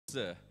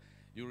Sir,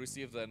 you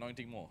receive the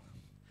anointing more.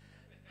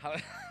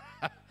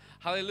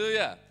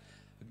 Hallelujah.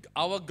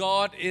 Our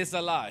God is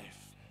alive.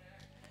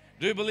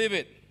 Do you believe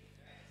it?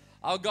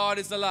 Our God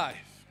is alive.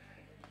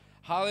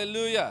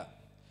 Hallelujah.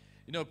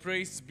 You know,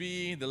 praise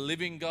be the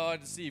living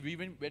God. See,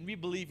 when we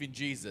believe in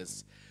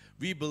Jesus,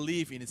 we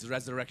believe in His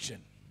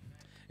resurrection.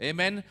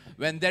 Amen.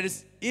 When there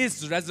is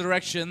His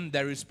resurrection,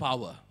 there is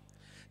power.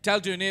 Tell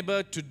to your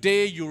neighbor,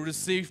 today you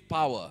receive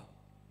power.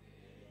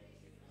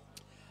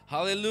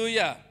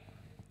 Hallelujah.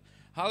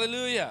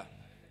 Hallelujah.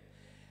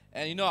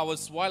 And you know,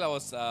 while I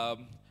was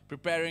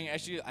preparing,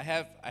 actually I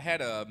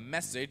had a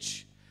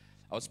message.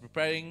 I was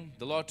preparing,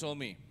 the Lord told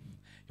me.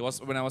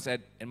 When I was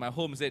in my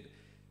home, He said,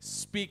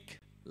 speak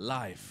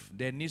life.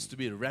 There needs to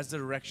be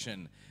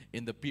resurrection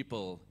in the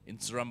people in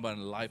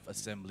Seremban Life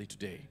Assembly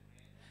today.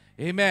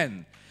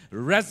 Amen.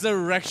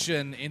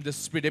 Resurrection in the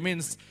Spirit. It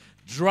means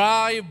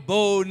dry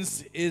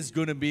bones is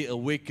going to be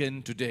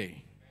awakened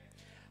today.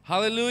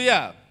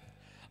 Hallelujah.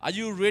 Are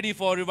you ready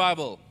for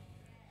revival?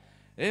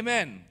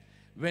 Amen.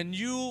 When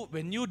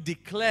you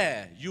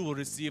declare, you will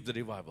receive the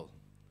revival.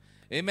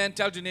 Amen.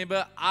 Tell your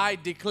neighbor, I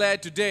declare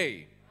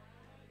today,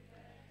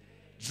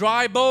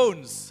 dry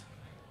bones,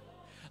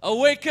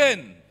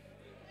 awaken.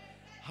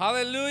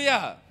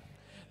 Hallelujah.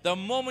 The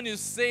moment you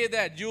say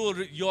that,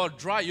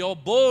 your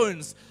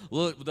bones,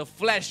 the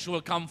flesh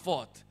will come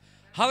forth.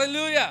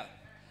 Hallelujah.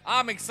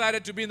 I'm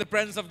excited to be in the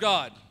presence of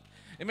God.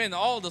 Amen.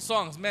 All the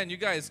songs, man, you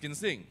guys can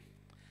sing.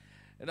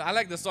 And I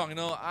like the song, you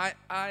know, I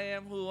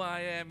am who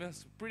I am.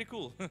 It's pretty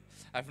cool.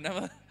 I've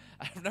never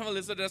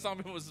listened to that song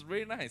before. It was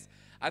very nice.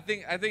 I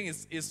think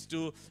it's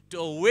to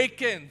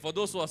awaken for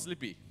those who are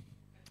sleepy.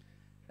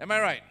 Am I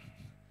right?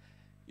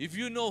 If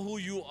you know who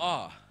you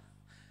are,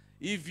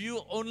 if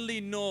you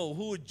only know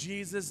who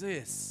Jesus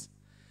is,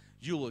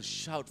 you will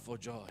shout for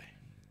joy.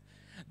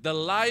 The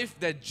life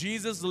that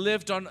Jesus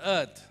lived on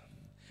earth,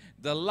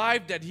 the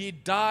life that He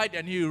died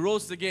and He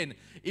rose again,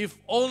 if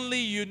only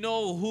you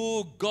know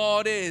who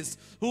God is,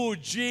 who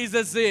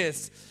Jesus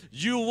is,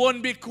 you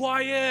won't be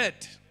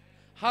quiet.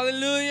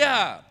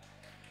 Hallelujah.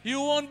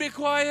 You won't be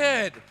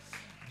quiet.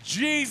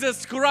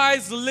 Jesus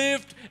Christ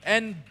lived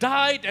and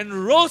died and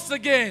rose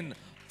again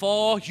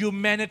for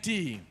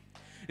humanity.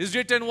 It's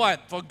written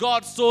what? For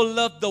God so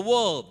loved the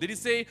world. Did He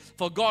say,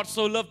 for God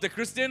so loved the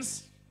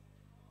Christians?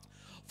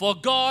 For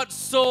God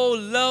so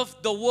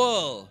loved the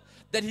world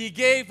that He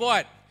gave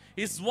what?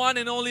 His one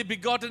and only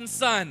begotten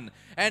Son.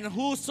 And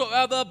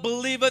whosoever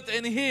believeth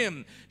in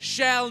Him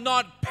shall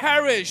not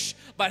perish,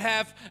 but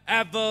have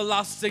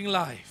everlasting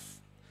life.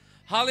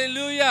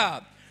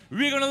 Hallelujah.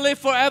 We're going to live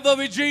forever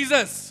with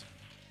Jesus.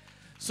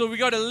 So we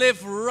got to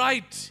live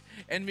right.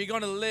 And we're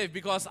going to live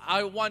because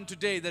I want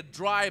today the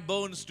dry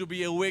bones to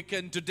be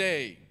awakened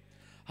today.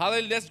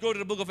 Hallelujah. Let's go to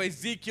the book of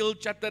Ezekiel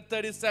chapter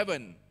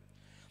 37.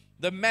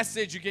 The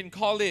message, you can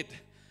call it,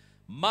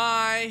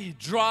 My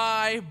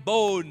Dry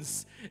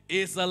Bones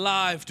is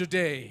Alive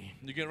Today.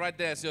 You can write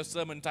there as your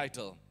sermon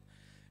title.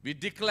 We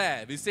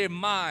declare, we say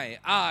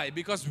I,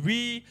 because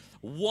we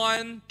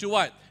want to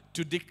what?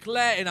 To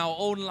declare in our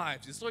own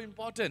lives. It's so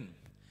important.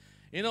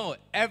 You know,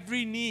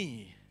 every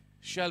knee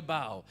shall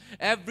bow.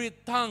 Every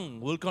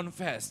tongue will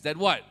confess that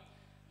what?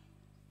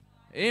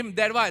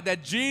 That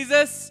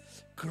Jesus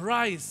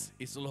Christ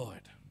is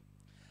Lord.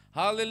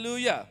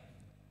 Hallelujah.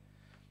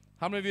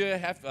 How many of you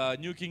have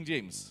New King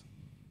James?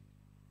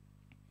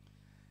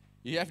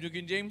 You have New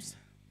King James?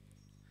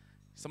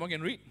 Someone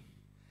can read?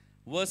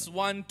 Verse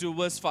 1 to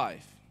verse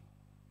 5.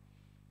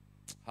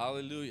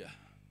 Hallelujah.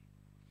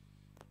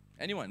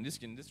 Anyone, this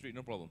can just read,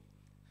 no problem.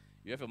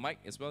 You have a mic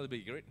as well, it'll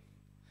be great.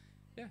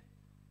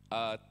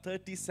 Yeah.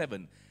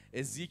 37.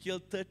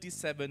 Ezekiel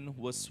 37,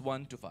 verse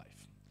 1 to 5.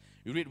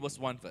 You read verse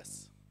 1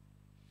 first.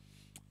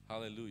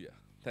 Hallelujah.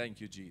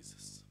 Thank you,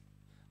 Jesus.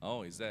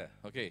 Oh, is there?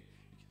 Okay.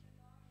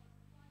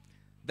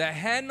 The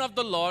hand of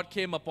the Lord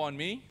came upon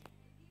me.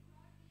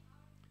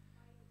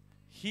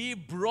 He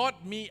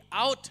brought me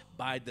out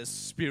by the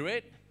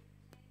Spirit.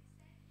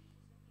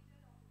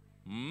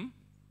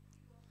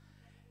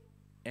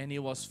 And He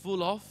was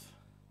full of.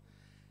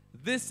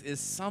 This is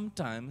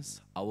sometimes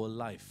our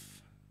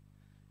life.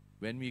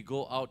 When we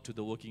go out to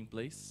the working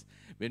place,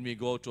 when we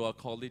go to our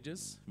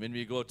colleges, when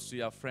we go to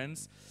see our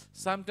friends,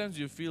 sometimes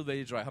you feel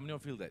very dry. How many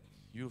of you feel that?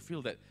 You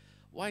feel that,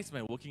 why is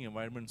my working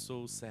environment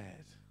so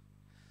sad?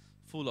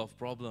 Full of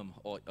problem.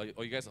 Or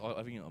you guys are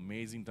having an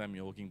amazing time in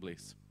your working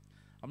place.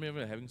 How many of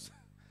you are having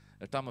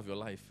a time of your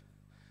life?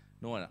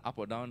 No one, up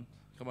or down?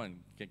 Come on,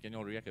 can you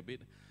all react a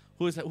bit?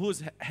 Who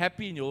is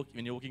happy in your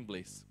working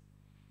place?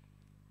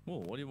 Oh,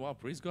 what do you want?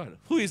 Praise God.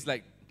 Who is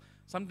like,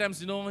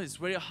 sometimes, you know, it's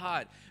very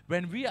hard.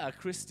 When we are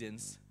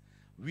Christians,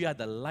 we are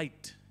the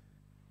light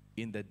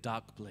in the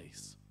dark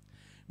place.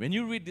 When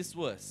you read this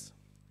verse,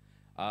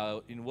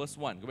 in verse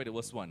 1, go back to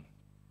verse 1.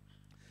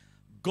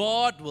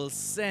 God will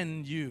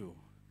send you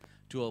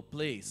to a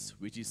place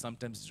which is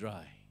sometimes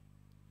dry.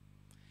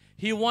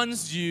 He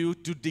wants you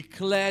to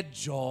declare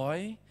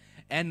joy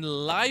and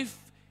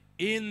life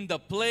in the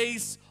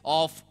place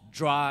of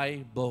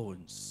dry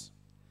bones.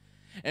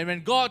 And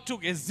when God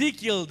took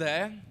Ezekiel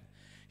there,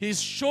 He's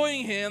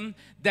showing him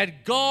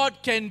that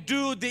God can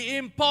do the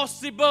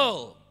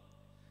impossible.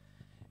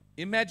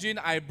 Imagine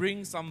I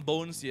bring some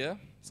bones here,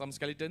 some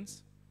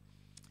skeletons,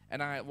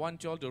 and I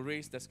want you all to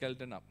raise the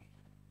skeleton up.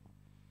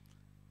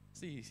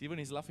 See, even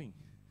he's laughing.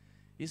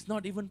 It's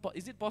not even,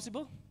 is it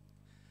possible?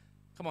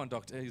 Come on,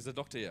 doctor. He's a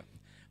doctor here.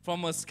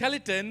 From a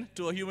skeleton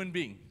to a human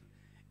being.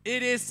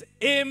 It is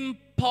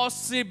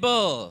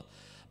impossible.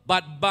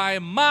 But by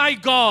my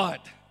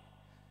God,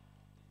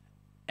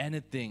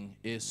 anything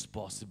is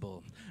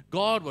possible.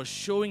 God was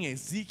showing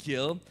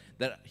Ezekiel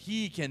that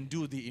he can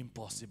do the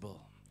impossible.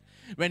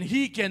 When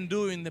he can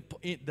do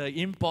the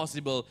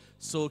impossible,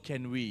 so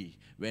can we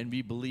when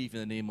we believe in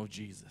the name of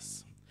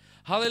Jesus.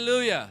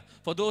 Hallelujah.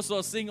 For those who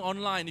are seeing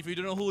online, if you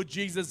don't know who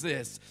Jesus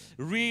is,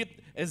 read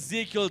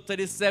Ezekiel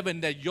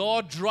 37, that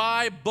your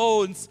dry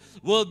bones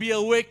will be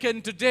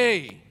awakened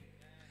today.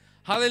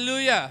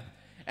 Hallelujah.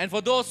 And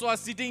for those who are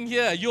sitting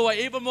here, you are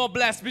even more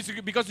blessed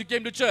because you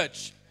came to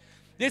church.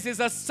 This is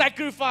a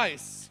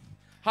sacrifice.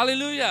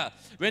 Hallelujah.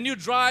 When you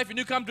drive and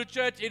you come to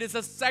church, it is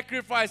a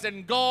sacrifice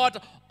and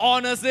God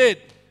honors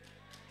it.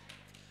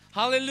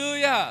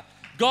 Hallelujah.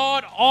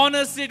 God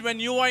honors it when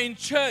you are in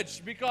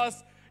church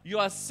because you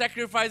are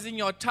sacrificing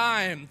your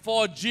time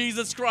for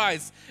Jesus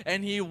Christ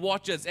and He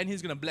watches and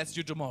He's going to bless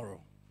you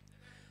tomorrow.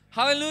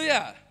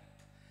 Hallelujah.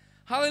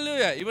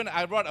 Hallelujah. Even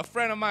I brought a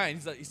friend of mine.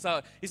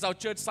 He's our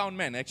church sound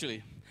man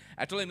actually.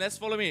 I told him, let's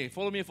follow me.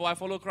 Follow me for I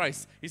follow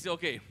Christ. He said,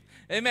 okay.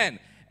 Amen.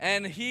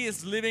 And he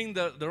is living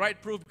the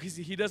right proof because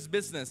he does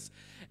business.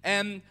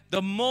 And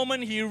the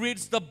moment he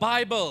reads the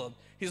Bible,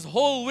 his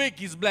whole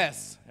week is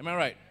blessed. Am I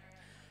right?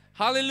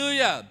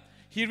 Hallelujah.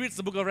 He reads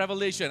the book of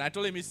Revelation. I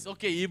told him, it's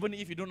okay, even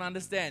if you don't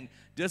understand,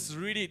 just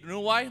read it. You know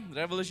why?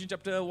 Revelation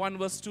chapter 1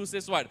 verse 2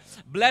 says what?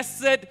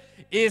 Blessed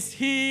is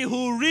he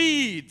who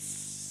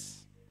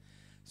reads.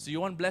 So you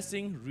want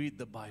blessing? Read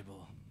the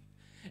Bible.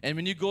 And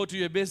when you go to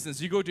your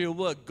business, you go to your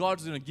work,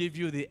 God's going to give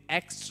you the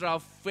extra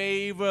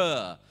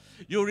favor.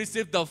 You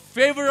receive the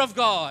favor of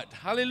God.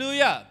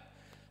 Hallelujah.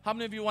 How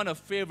many of you want a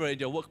favor in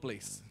your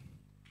workplace?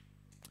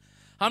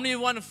 How many of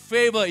you want a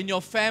favor in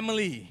your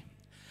family?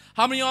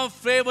 How many of you want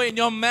favor in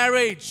your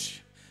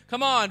marriage?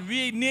 Come on,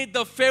 we need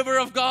the favor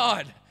of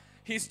God.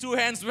 His two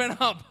hands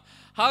went up.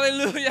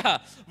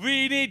 Hallelujah.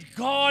 We need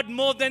God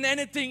more than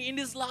anything in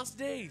these last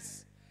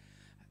days.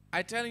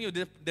 I'm telling you,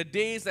 the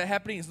days that are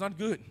happening is not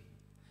good.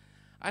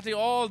 I tell you,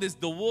 all this,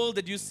 the world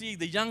that you see,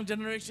 the young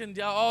generation,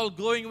 they are all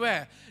going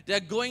where? They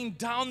are going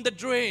down the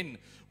drain.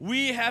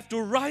 We have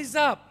to rise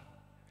up.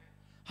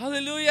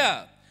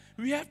 Hallelujah.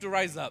 We have to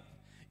rise up.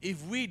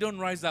 If we don't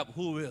rise up,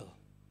 who will?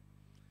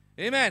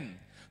 Amen.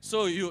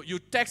 So you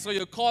text or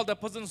you call the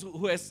person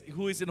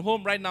who is in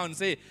home right now and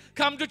say,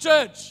 come to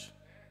church.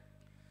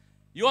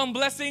 You want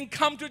blessing?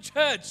 Come to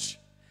church.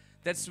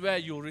 That's where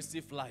you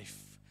receive life.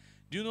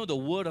 Do you know the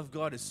Word of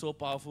God is so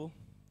powerful?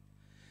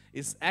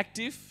 It's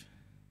active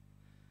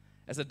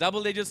as a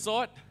double-edged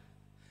sword,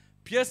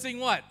 piercing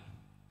what?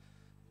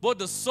 Both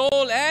the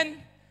soul and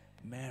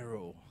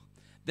marrow.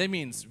 That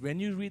means when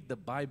you read the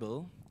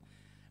Bible,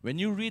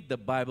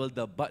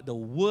 the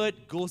Word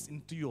goes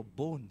into your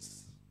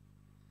bones.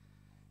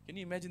 Can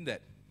you imagine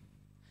that?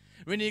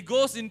 When it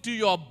goes into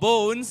your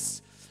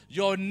bones,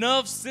 your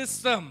nerve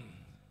system,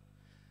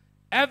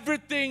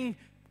 everything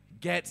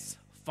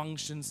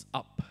functions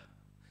up.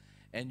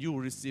 And you will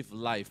receive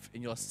life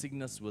and your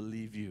sickness will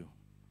leave you.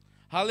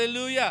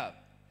 Hallelujah.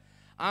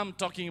 I'm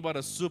talking about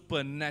a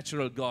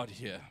supernatural God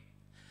here.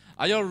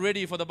 Are you all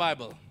ready for the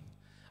Bible?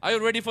 Are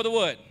you ready for the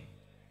Word?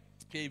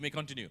 Okay, you may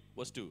continue.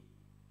 Verse 2.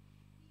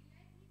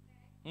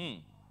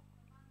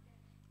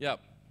 Yep.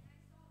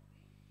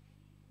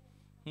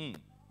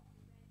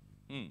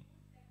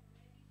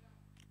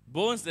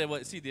 Bones that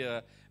were, see, they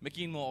are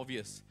making it more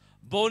obvious.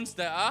 Bones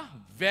that are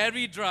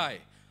very dry.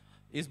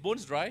 Is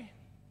bones dry?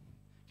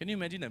 Can you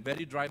imagine a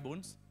very dry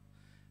bones?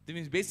 That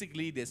means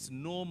basically there's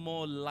no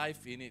more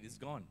life in it. It's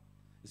gone.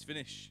 It's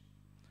finished.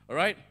 All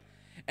right?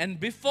 And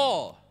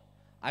before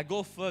I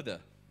go further,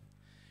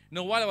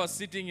 while I was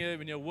sitting here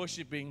when you're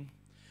worshiping,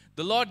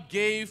 the Lord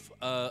gave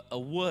a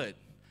word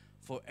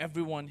for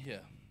everyone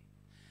here.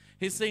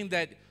 He's saying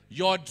that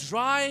your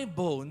dry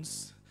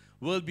bones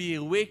will be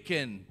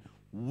awakened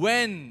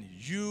when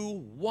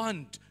you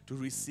want to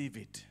receive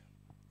it.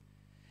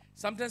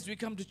 Sometimes we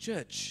come to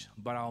church,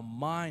 but our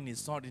mind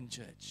is not in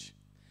church.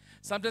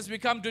 Sometimes we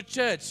come to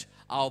church,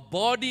 our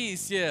body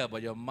is here,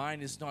 but your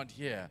mind is not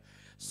here.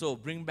 So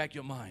bring back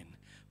your mind.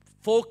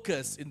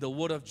 Focus in the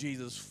Word of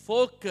Jesus.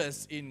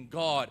 Focus in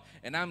God.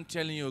 And I'm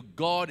telling you,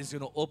 God is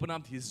going to open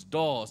up His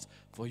doors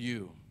for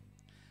you.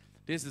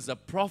 This is a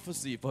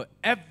prophecy for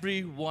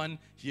everyone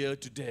here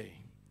today.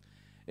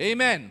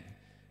 Amen.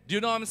 Do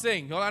you know what I'm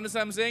saying? You all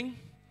understand what I'm saying?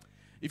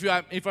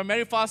 If I'm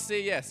very fast,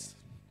 say yes.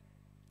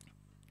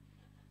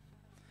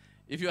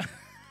 If you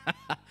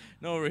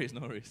no worries.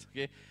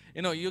 Okay.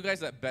 You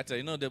guys are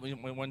better. That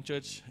in one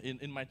church,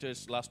 in my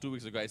church last 2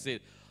 weeks ago, I said,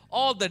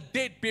 all the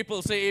dead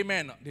people say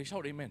amen. They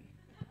shout amen.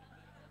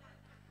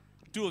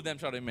 2 of them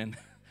shout amen.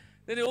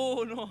 They say,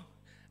 oh no.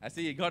 I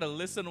say, you got to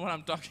listen when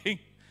I'm talking.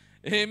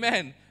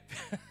 Amen.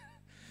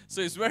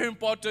 So it's very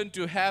important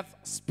to have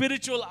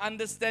spiritual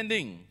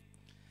understanding.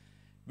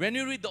 When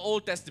you read the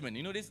Old Testament,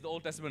 you know this is the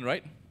Old Testament,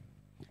 right?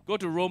 Go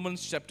to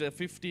Romans chapter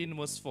 15,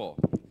 verse 4.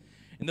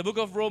 In the book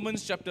of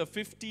Romans chapter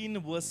 15,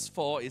 verse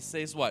 4, it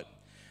says what?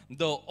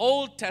 The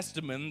Old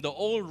Testament, the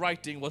old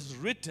writing was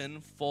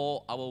written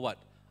for our what?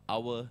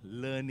 Our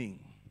learning.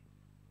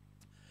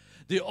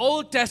 The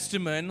Old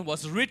Testament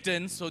was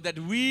written so that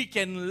we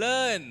can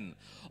learn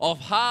of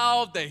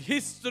how the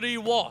history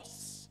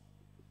was.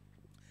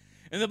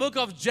 In the book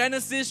of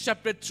Genesis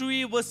chapter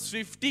 3 verse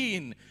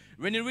 15,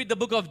 when you read the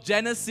book of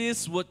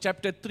Genesis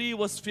chapter 3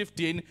 verse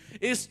 15,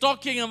 it's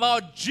talking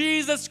about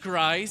Jesus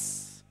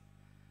Christ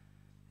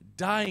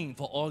dying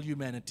for all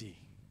humanity.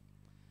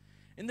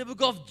 In the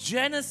book of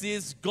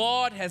Genesis,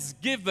 God has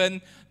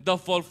given the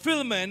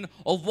fulfillment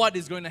of what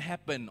is going to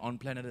happen on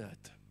planet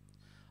Earth.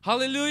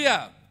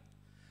 Hallelujah.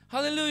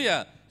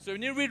 Hallelujah. So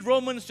when you read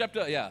Romans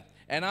chapter,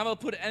 and I will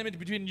put enmity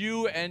between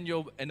you and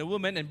the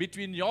woman, and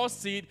between your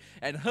seed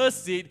and her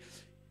seed.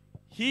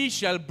 He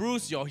shall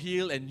bruise your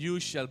heel, and you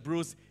shall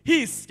bruise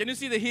his. Can you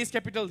see the his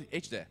capital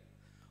H there?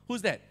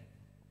 Who's that?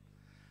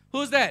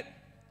 Who's that?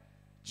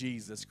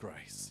 Jesus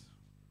Christ.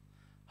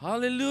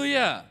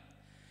 Hallelujah.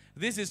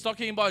 This is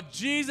talking about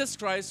Jesus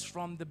Christ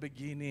from the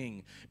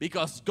beginning,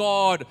 because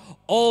God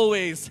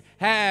always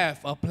have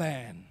a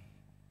plan.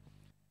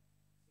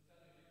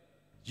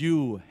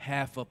 You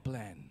have a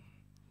plan.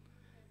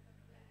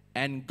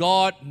 And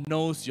God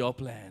knows your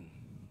plan.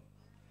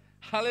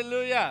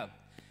 Hallelujah.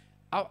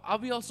 Are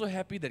we also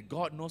happy that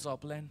God knows our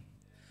plan?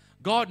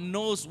 God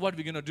knows what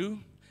we're going to do.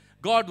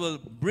 God will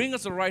bring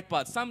us the right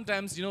path.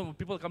 Sometimes,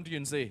 people come to you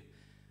and say,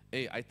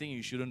 hey, I think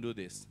you shouldn't do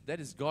this.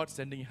 That is God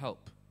sending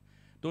help.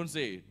 Don't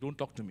say, don't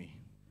talk to me.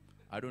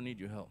 I don't need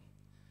your help.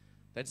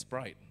 That's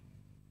pride.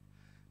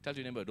 Tell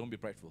your neighbor, don't be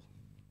prideful.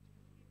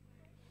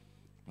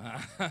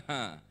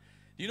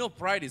 You know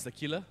pride is a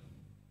killer?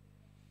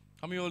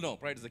 How many of you all know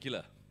pride is a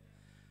killer?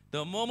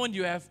 The moment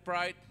you have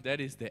pride, that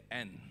is the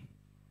end.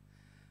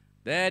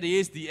 That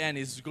is the end.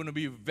 It's going to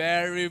be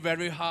very,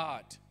 very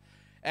hard.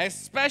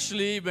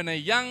 Especially when a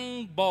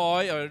young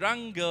boy or a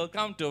young girl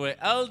come to an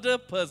elder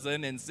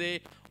person and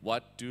say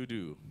what to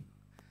do.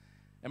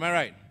 Am I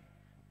right?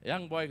 A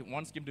young boy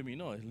once came to me,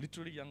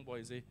 literally young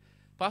boy say,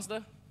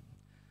 Pastor,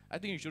 I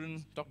think you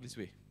shouldn't talk this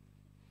way.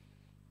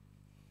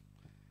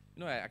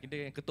 I can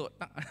take a ketuk.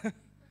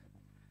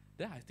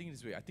 Yeah, I think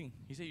this way.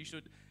 He said you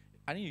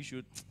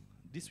should,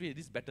 this way,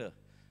 this is better.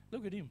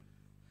 Look at him.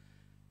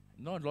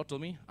 No, the Lord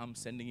told me, I'm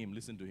sending him,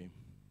 listen to him.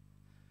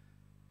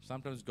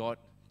 Sometimes God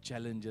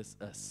challenges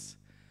us.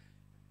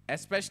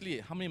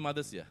 Especially, how many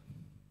mothers here?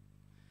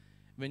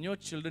 When your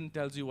children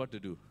tells you what to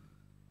do,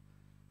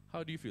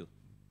 how do you feel?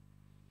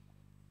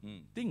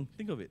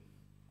 Think of it.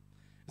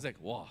 It's like,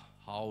 wow,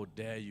 how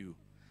dare you?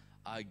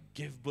 I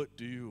gave birth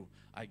to you.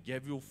 I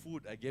gave you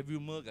food. I gave you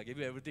milk. I gave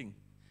you everything.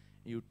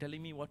 You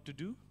telling me what to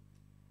do?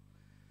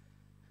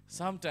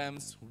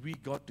 Sometimes we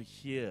got to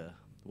hear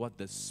what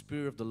the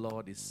Spirit of the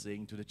Lord is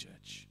saying to the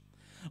church.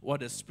 What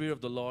the Spirit of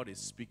the Lord is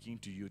speaking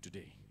to you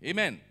today.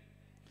 Amen.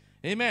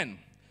 Amen.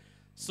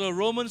 So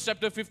Romans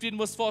chapter 15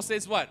 verse 4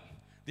 says what?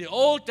 The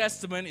Old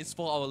Testament is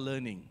for our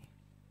learning.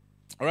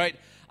 All right.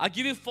 I'll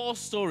give you 4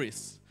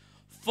 stories.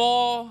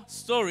 4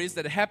 stories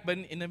that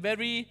happen in a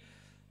very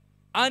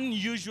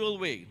unusual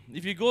way.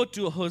 If you go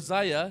to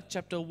Hosea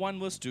chapter 1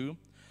 verse 2,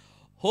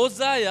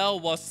 Hosea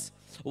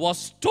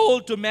was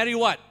told to marry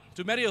what?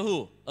 To marry a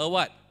who? A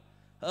what?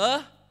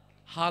 A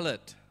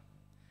harlot.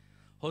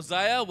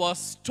 Hosea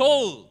was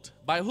told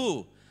by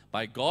who?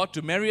 By God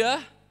to marry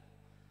a,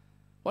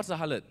 what's a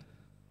harlot?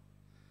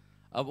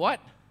 A what?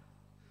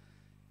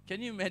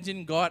 Can you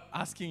imagine God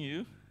asking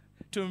you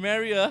to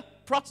marry a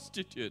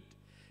prostitute?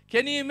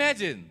 Can you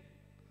imagine?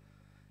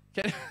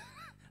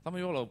 Some of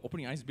you all are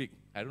opening eyes big.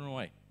 I don't know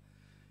why.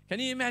 Can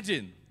you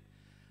imagine?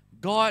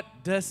 God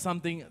does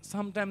something,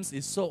 sometimes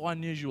it's so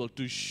unusual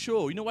to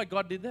show. You know why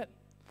God did that?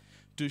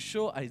 To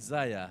show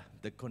Isaiah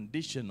the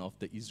condition of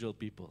the Israel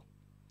people.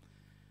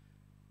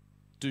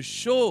 To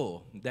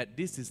show that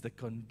this is the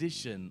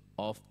condition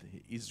of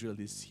the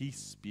Israelis,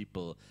 his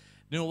people.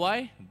 You know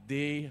why?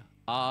 They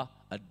are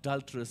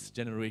adulterous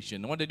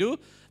generation. What they do?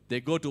 They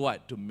go to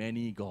what? To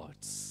many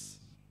gods.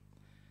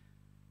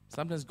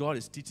 Sometimes God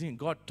is teaching.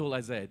 God told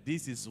Isaiah,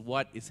 this is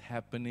what is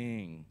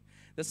happening.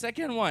 The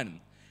second one,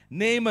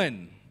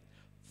 Naaman.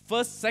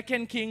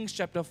 2 Kings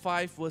chapter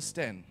 5 verse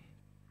 10.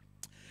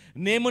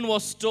 Naaman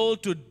was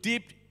told to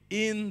dip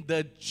in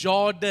the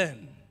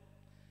Jordan.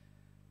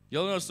 You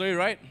all know the story,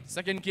 right?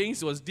 2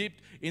 Kings was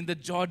dipped in the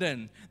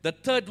Jordan. The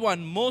third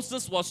one,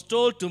 Moses was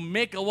told to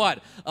make a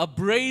what? A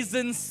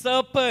brazen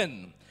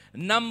serpent.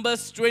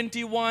 Numbers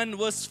 21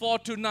 verse 4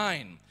 to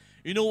 9.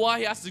 You know why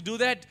he has to do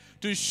that?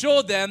 To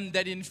show them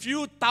that in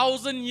few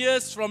thousand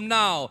years from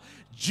now,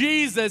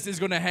 Jesus is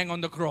going to hang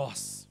on the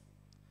cross.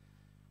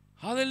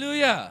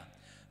 Hallelujah.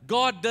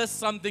 God does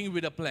something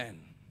with a plan.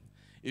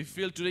 If you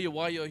feel today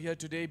why you're here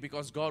today,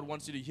 because God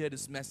wants you to hear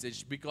this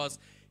message, because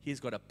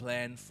He's got a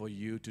plan for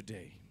you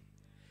today.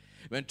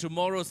 When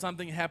tomorrow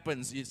something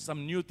happens,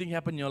 some new thing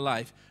happens in your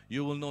life,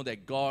 you will know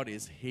that God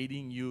is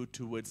heading you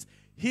towards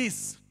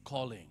His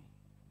calling.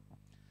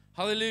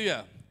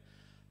 Hallelujah.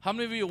 How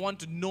many of you want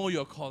to know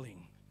your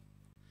calling?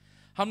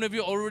 How many of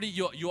you already,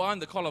 you are in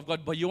the call of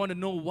God, but you want to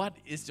know what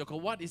is your call?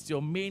 What is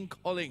your main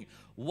calling?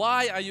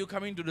 Why are you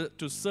coming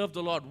to serve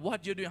the Lord?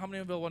 What you're doing? How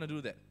many of you want to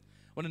do that?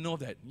 Want to know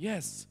that?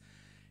 Yes.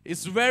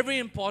 It's very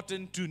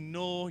important to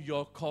know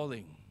your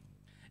calling.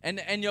 And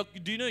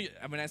do you know,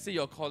 when I say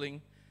your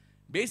calling,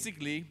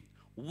 basically,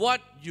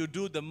 what you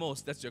do the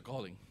most, that's your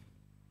calling.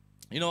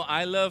 You know,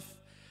 I love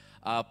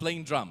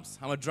playing drums.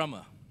 I'm a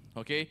drummer,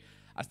 okay?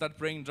 I started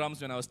playing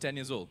drums when I was 10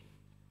 years old.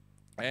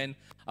 And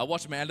I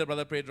watched my elder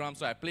brother play drums,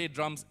 so I play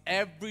drums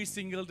every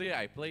single day.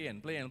 I play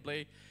and play and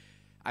play.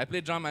 I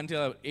played drum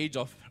until the age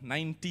of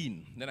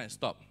 19. Then I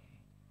stopped.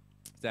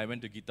 So I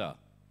went to guitar.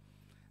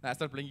 Then I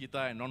started playing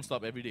guitar and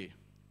non-stop every day.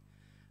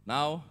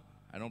 Now,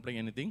 I don't play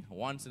anything.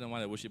 Once in a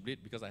while I worship lead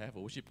because I have a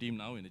worship team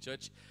now in the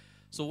church.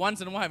 So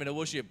once in a while I'm in a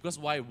worship because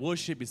why?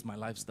 Worship is my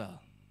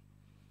lifestyle.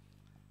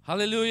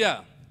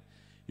 Hallelujah.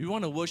 You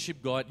want to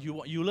worship God,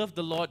 you love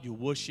the Lord, you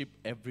worship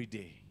every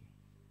day.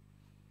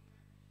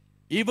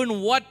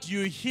 Even what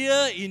you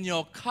hear in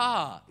your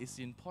car is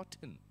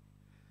important.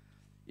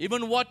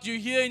 Even what you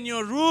hear in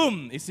your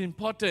room is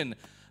important.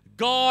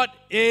 God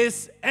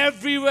is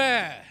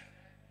everywhere.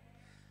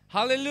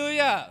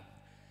 Hallelujah.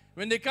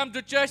 When they come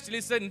to church,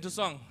 listen to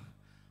song.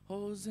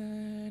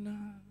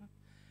 Hosanna.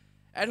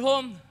 At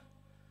home,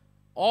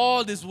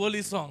 all this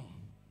worldly song.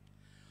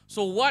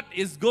 So what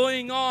is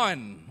going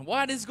on?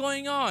 What is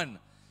going on?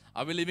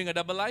 Are we living a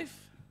double life?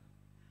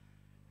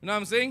 You know what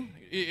I'm saying?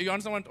 You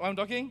understand what I'm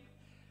talking?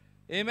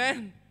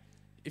 Amen.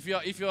 If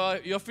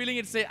you're feeling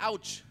it, say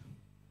ouch.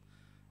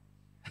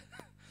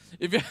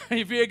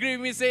 if you agree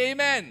with me, say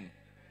amen.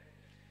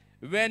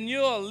 When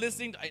you're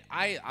listening,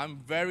 I'm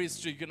very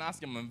strict. You can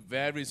ask him, I'm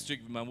very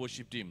strict with my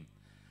worship team.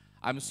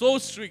 I'm so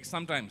strict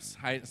sometimes.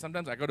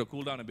 Sometimes I got to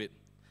cool down a bit.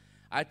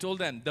 I told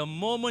them, the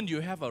moment you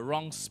have a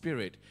wrong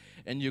spirit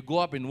and you go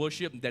up in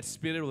worship, that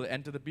spirit will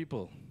enter the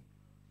people.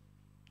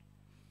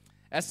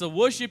 As a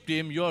worship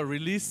team, you are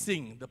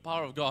releasing the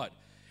power of God.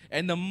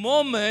 And the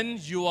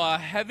moment you are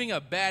having a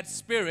bad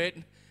spirit,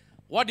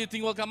 what do you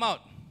think will come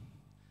out?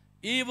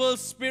 Evil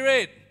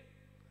spirit.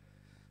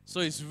 So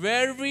it's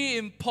very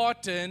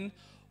important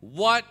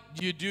what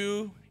you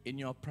do in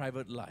your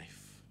private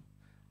life.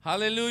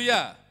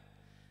 Hallelujah.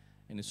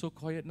 And it's so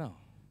quiet now.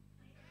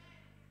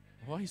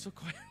 Why is it so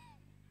quiet?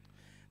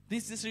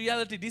 This is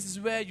reality. This is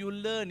where you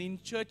learn. In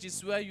church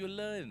is where you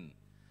learn.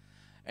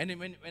 And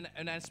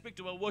when I speak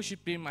to a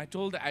worship team, I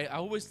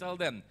always tell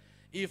them,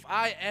 if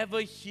I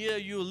ever hear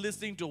you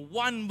listening to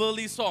one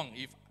worldly song,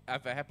 if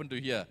I happen to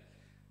hear,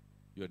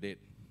 you're dead.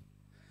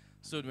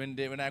 So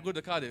when I go to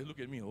the car, they look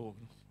at me, oh.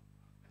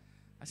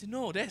 I said,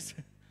 no, that's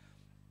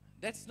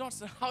not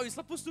how it's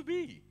supposed to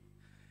be.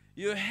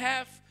 You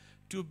have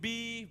to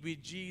be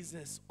with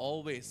Jesus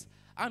always.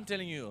 I'm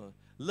telling you,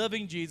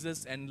 loving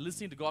Jesus and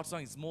listening to God's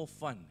song is more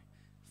fun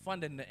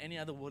than any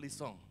other worldly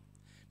song.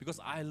 Because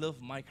I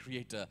love my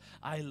Creator.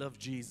 I love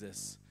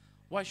Jesus.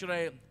 Why should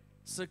I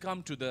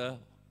succumb to the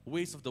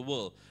ways of the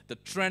world, the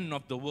trend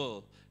of the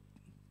world?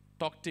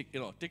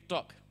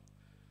 TikTok.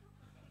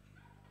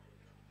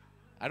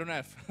 I don't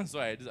have.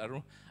 Sorry, I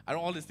don't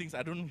all these things.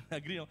 I don't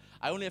agree on.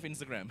 I only have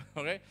Instagram.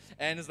 Okay,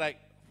 and it's like,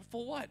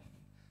 for what?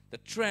 The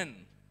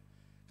trend.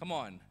 Come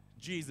on,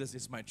 Jesus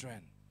is my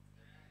trend.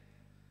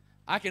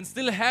 I can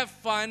still have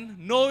fun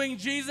knowing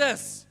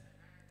Jesus.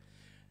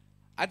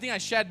 I think I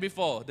shared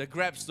before the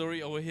Grab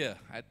story over here.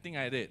 I think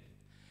I did.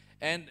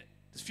 And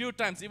a few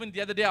times, even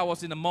the other day, I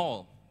was in a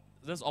mall.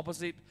 Just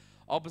opposite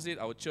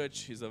our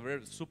church is a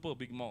very super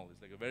big mall.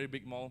 It's like a very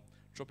big mall,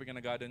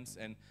 Tropicana Gardens.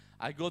 And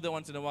I go there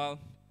once in a while,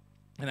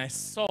 and I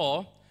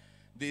saw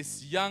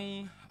this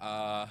young,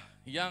 I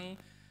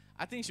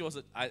think she was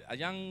a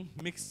young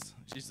mix.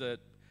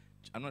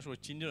 I'm not sure,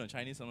 Indian or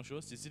Chinese, I'm not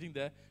sure. She's sitting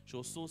there. She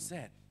was so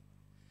sad.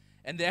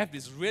 And they have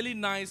this really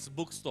nice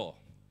bookstore.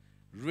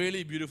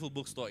 Really beautiful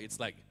bookstore. It's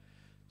like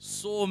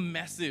so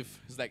massive.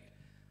 It's like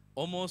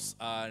almost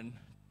 8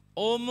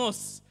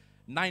 to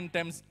 9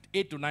 times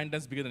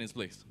bigger than this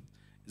place.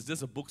 It's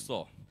just a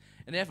bookstore.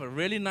 And they have a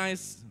really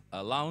nice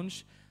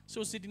lounge. She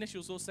was sitting there, she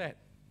was so sad.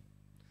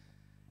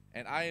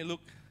 And I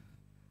look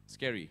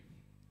scary.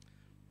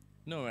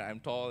 No, I'm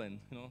tall and,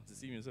 to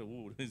see me and say,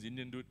 "Whoa, this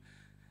Indian dude."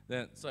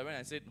 Then, so I went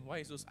and I said, "Why are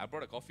you so sad?" I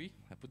brought a coffee.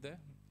 I put there.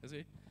 I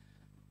said,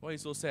 "Why are you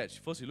so sad?"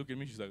 First, she looked at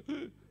me. She's like,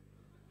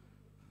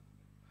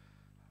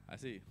 I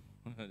say,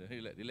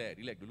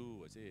 relax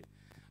dulu.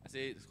 I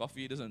say,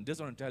 coffee doesn't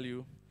want to tell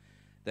you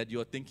that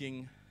you're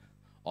thinking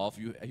of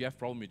you have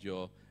problem with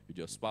your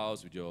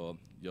spouse, with your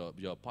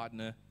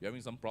partner. You're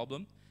having some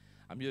problem.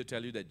 I'm here to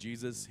tell you that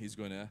Jesus is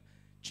going to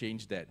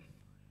change that.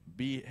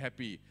 Be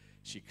happy.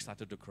 She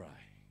started to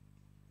cry.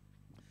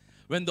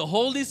 When the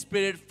Holy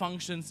Spirit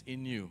functions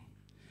in you,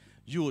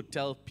 you will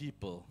tell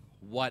people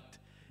what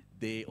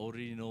they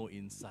already know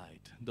inside.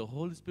 The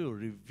Holy Spirit will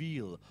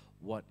reveal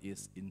what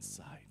is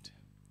inside.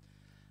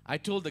 I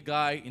told the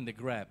guy in the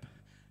Grab,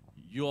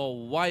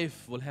 your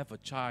wife will have a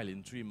child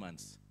in 3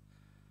 months.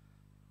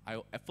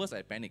 At first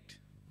I panicked.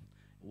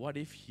 What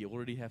if he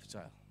already has a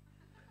child?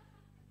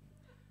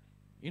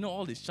 You know,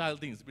 all these child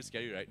things, it's a bit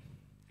scary, right?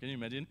 Can you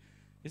imagine?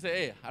 He said,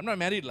 hey, I'm not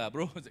married, lah,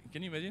 bro.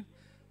 Can you imagine?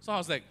 So I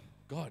was like,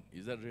 God,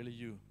 is that really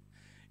you?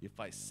 If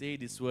I say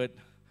this word,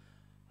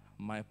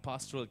 my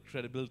pastoral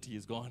credibility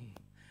is gone.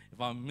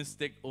 If I'm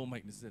mistake, oh my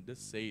goodness,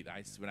 just say it.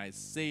 When I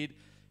say it,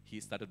 he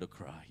started to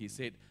cry. He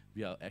said,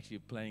 we are actually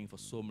planning for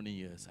so many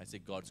years. I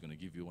said, God's going to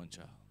give you one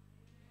child.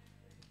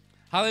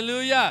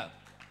 Hallelujah.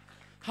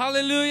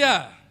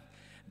 Hallelujah.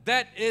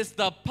 That is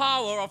the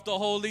power of the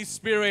Holy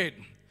Spirit.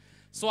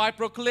 So I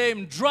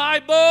proclaim, dry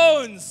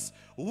bones,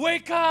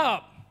 wake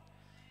up.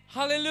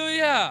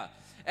 Hallelujah.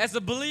 As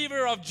a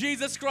believer of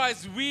Jesus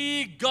Christ,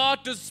 we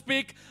got to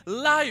speak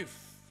life.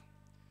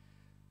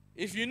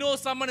 If you know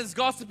someone is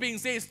gossiping,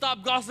 say,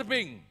 stop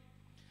gossiping.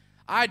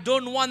 I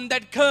don't want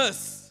that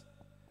curse.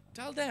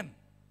 Tell them.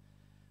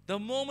 The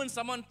moment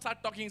someone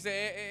starts talking, say,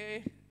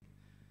 hey,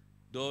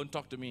 don't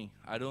talk to me.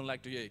 I don't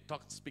like to hear it.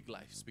 Speak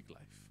life, speak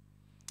life.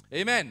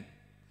 Amen.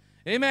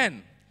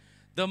 Amen.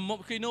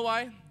 You know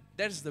why?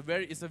 It's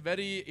a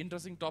very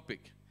interesting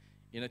topic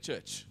in a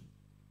church.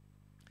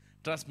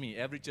 Trust me,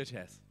 every church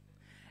has.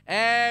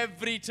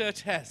 Every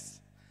church has.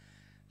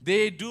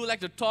 They do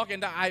like to talk,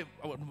 and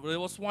there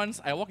was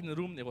once I walked in the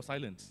room, there was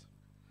silence.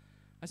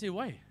 I said,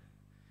 why?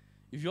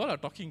 If you all are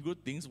talking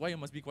good things, why you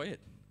must be quiet?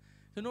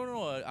 He said,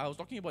 no, I was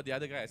talking about the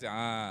other guy. I said,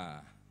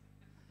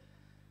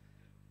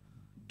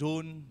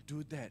 don't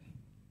do that.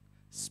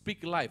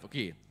 Speak life.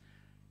 Okay.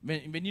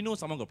 When you know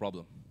someone got a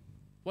problem,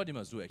 what you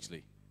must do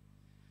actually?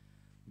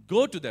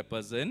 Go to that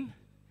person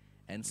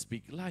and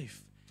speak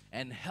life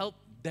and help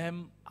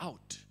them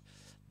out.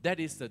 That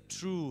is the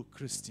true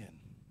Christian.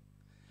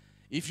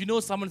 If you know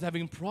someone's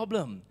having a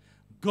problem,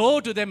 go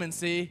to them and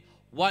say,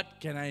 what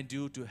can I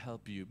do to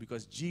help you?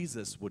 Because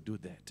Jesus would do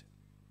that.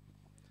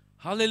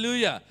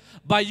 Hallelujah.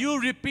 By you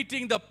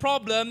repeating the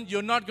problem,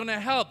 you're not going to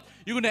help.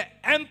 You're going to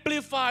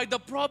amplify the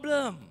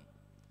problem.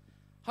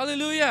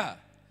 Hallelujah.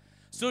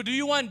 So do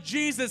you want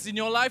Jesus in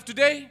your life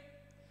today?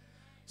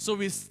 So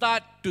we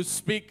start to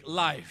speak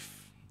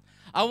life.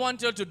 I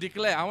want you to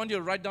declare. I want you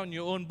to write down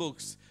your own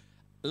books.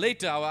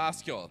 Later, I will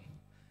ask you all.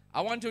 I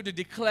want you to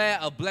declare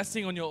a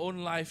blessing on your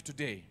own life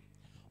today.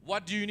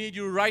 What do you need?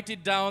 You write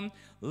it down.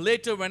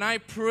 Later, when I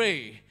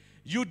pray,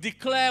 you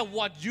declare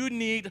what you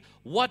need,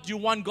 what you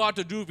want God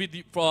to do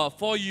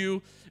for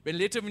you. But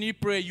later when you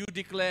pray, you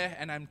declare,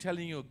 and I'm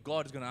telling you,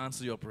 God is going to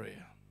answer your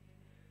prayer.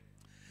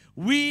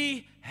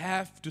 We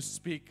have to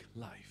speak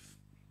life.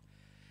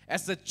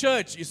 As a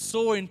church, it's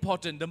so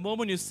important. The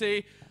moment you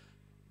say,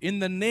 in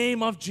the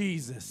name of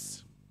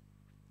Jesus,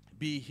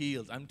 be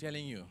healed. I'm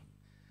telling you,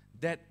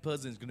 that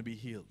person is going to be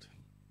healed.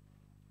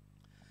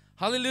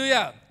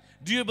 Hallelujah.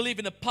 Do you believe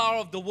in the power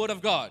of the Word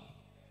of God?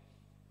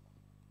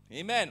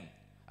 Amen.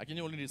 I can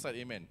only recite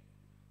amen.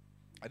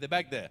 At the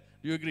back there,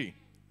 do you agree?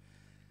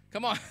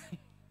 Come on.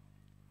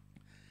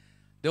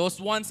 There was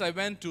once I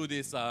went to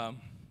this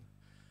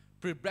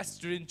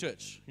Presbyterian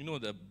church. You know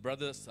the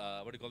brothers,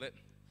 what do you call it?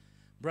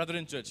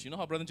 Brethren church. You know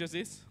how Brethren church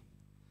is?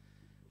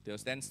 They'll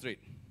stand straight.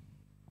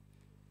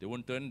 They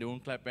won't turn, they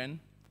won't clap hand.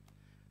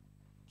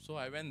 So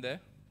I went there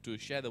to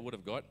share the Word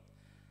of God.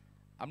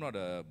 I'm not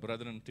a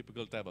brethren,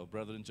 typical type of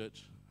brethren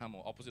church. I'm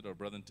an opposite of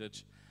brethren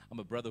church. I'm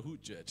a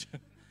brotherhood church.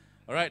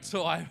 All right,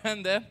 so I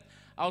went there.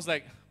 I was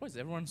like, why is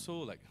everyone so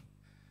like,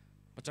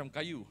 macam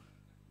kayu?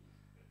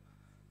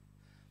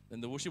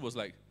 And the worship was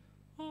like,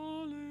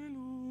 hallelujah.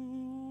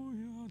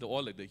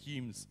 All like the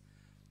hymns.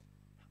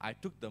 I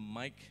took the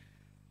mic.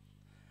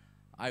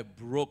 I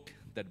broke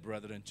that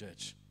brethren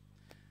church.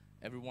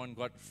 Everyone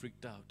got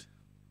freaked out.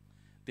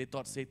 They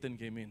thought Satan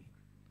came in.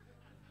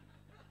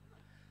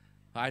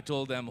 I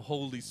told them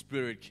Holy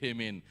Spirit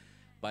came in.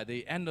 By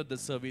the end of the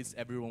service,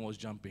 everyone was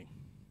jumping.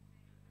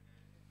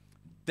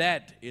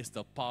 That is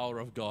the power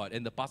of God.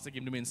 And the pastor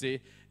came to me and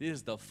said, this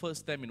is the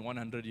first time in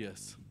 100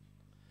 years.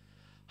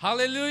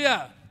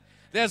 Hallelujah.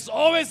 There's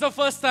always a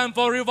first time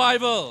for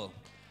revival.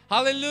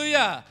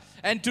 Hallelujah.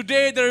 And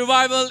today the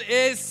revival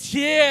is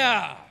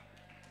here.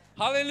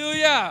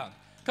 Hallelujah.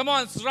 Come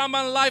on,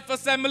 Seremban Life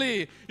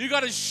Assembly. You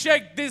got to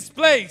shake this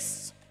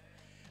place.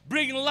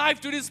 Bring life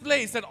to this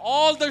place, and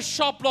all the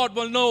shop lot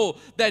will know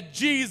that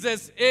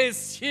Jesus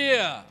is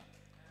here.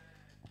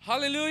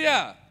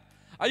 Hallelujah.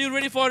 Are you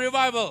ready for a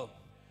revival?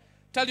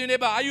 Tell your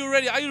neighbor, are you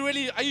ready? Are you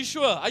ready? Are you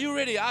sure? Are you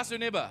ready? Ask your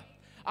neighbor.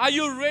 Are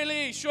you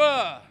really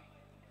sure?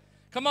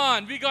 Come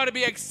on, we got to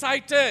be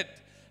excited,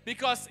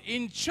 because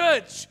in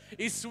church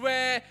is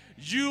where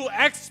you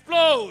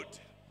explode.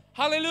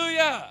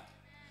 Hallelujah.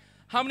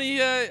 How many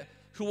here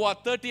who are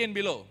 30 and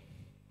below?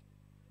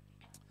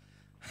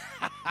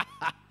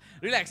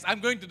 Relax, I'm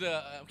going to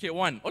the, okay,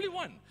 one. Only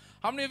one.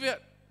 How many of you are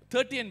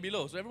 30 and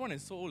below? So everyone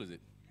is so old, is it?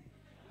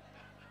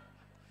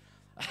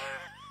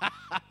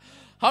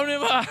 How many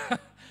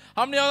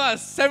of you are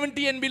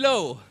 70 and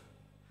below?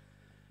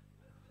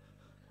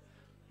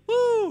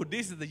 Woo,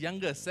 this is the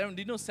youngest. Do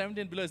you know 70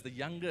 and below is the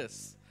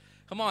youngest?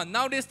 Come on,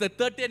 nowadays the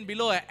 30 and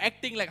below are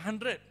acting like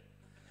 100.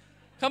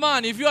 Come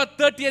on, if you are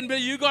 30 and below,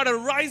 you got to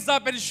rise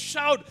up and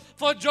shout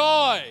for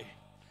joy.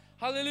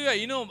 Hallelujah.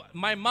 You know,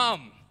 my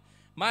mom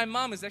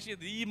is actually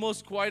the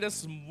most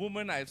quietest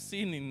woman I've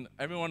seen in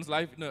everyone's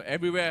life,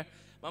 everywhere.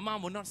 My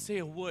mom will not say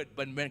a word,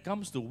 but when it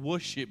comes to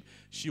worship,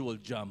 she will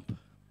jump.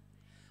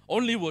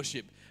 Only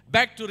worship.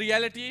 Back to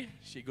reality,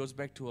 she goes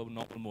back to her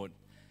normal mode.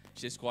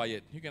 She's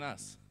quiet. You can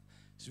ask.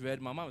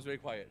 My mom is very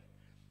quiet.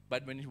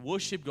 But when you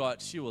worship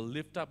God, she will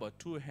lift up her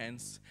two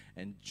hands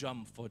and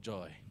jump for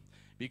joy.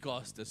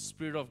 Because the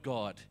Spirit of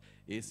God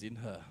is in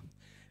her.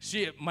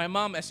 My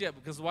mom, actually,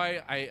 because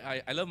why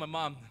I love my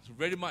mom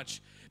very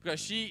much, because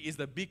she is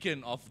the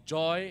beacon of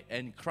joy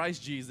and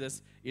Christ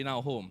Jesus in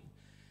our home.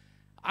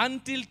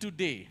 Until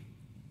today,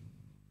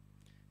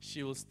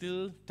 she will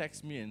still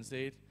text me and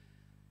say,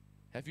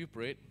 have you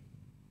prayed?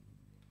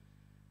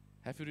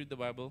 Have you read the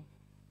Bible?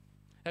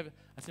 I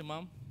say,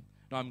 Mom,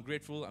 no, I'm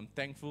grateful, I'm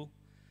thankful.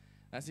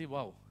 I say,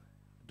 wow,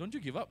 don't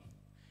you give up?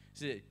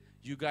 She said,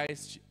 you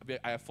guys,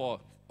 I have four,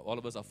 all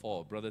of us are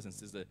four, brothers and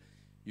sisters.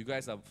 You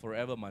guys are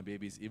forever my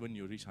babies, even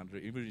you reach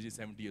 100, even you reach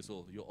 70 years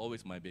old, you're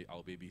always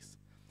our babies.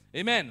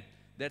 Amen.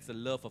 That's the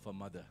love of a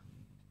mother.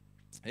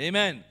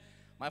 Amen.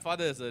 My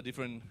father is a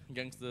different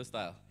gangster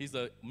style. He's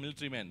a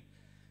military man.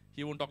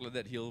 He won't talk like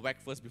that. He'll whack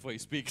first before he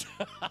speaks.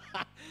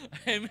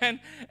 Amen.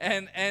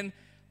 And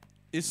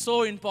it's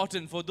so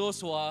important for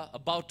those who are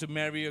about to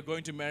marry or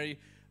going to marry,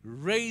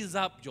 raise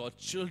up your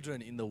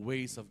children in the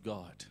ways of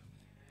God.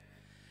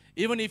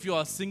 Even if you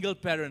are a single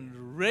parent,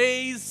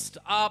 raise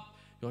up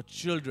your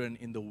children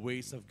in the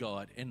ways of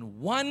God. And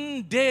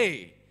one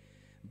day,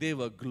 they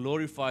will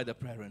glorify the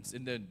parents,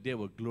 and then they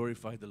will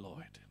glorify the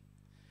Lord.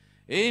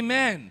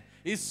 Amen.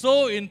 It's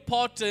so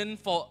important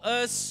for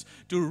us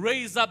to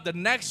raise up the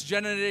next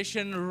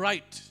generation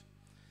right.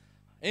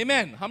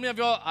 Amen. How many of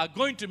y'all are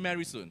going to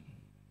marry soon?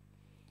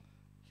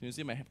 Can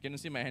you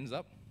see my hands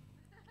up?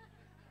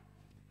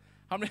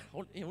 How many?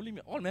 Only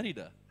all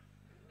married.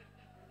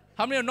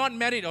 How many are not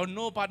married or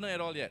no partner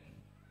at all yet?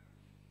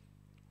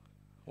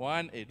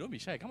 One. Hey, don't be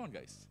shy. Come on,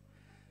 guys.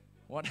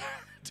 1,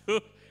 2,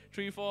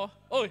 3, 4.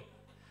 Oh,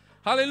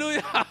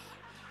 hallelujah.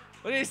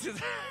 What is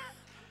this?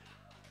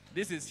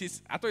 This is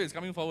his. I thought he's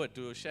coming forward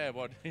to share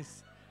about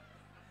this.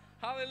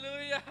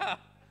 Hallelujah.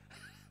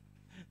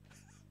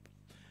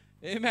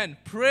 Amen.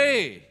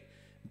 Pray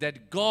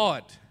that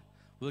God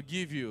will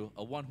give you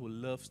a one who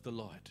loves the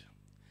Lord.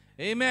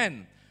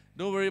 Amen.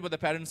 Don't worry about the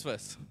parents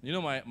first. You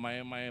know,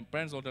 my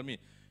parents all tell me,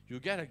 you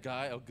get a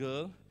guy or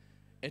girl,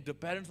 and the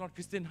parents not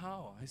Christian,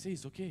 how? I say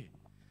it's okay.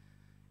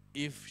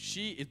 If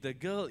the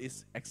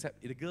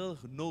girl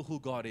who know who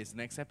God is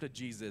and accepted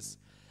Jesus,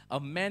 a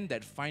man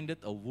that findeth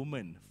a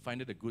woman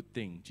findeth a good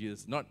thing.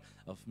 Jesus, not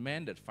a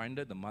man that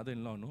findeth the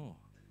mother-in-law, no.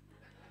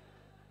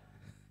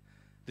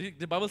 Did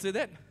the Bible say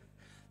that?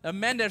 A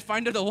man that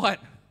findeth a what?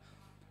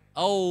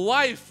 A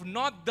wife,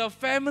 not the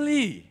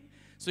family.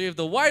 So if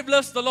the wife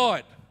loves the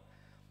Lord,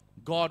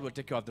 God will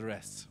take care of the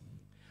rest.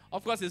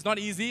 Of course, it's not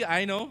easy,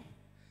 I know.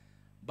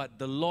 But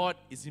the Lord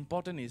is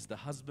important, is the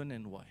husband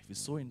and wife.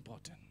 It's so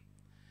important.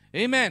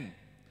 Amen.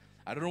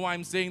 I don't know why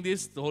I'm saying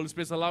this. The Holy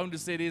Spirit is allowing me to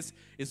say this.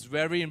 It's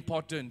very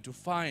important to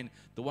find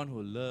the one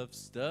who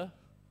loves the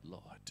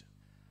Lord.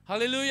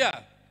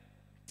 Hallelujah.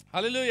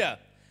 Hallelujah.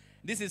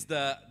 This is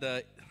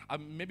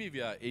maybe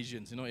we are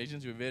Asians. You know,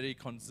 Asians, we're very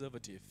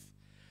conservative.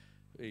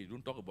 Hey,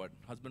 don't talk about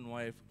husband,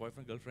 wife,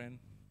 boyfriend, girlfriend.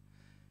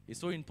 It's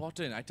so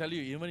important. I tell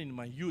you, even in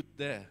my youth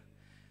there,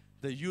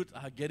 the youth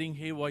are getting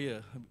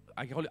haywire.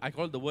 I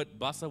call the word,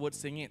 Basa word,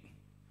 sing it.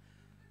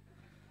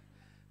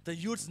 The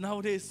youths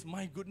nowadays,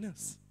 my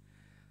goodness.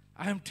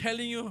 I am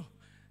telling you,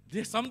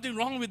 there's something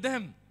wrong with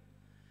them.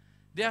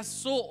 They are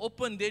so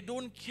open, they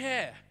don't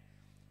care.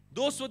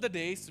 Those were the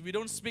days, we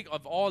don't speak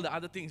of all the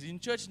other things. In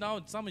church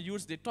now, some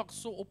youths, they talk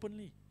so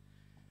openly.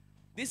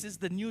 This is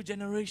the new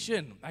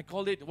generation. I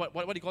call it, what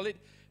do you call it?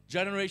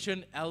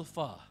 Generation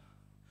Alpha.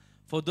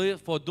 For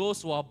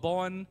those who are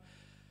born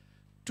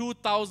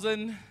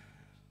 2000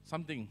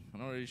 something, I'm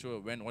not really sure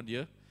when, what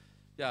year.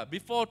 Yeah,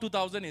 before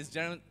 2000 is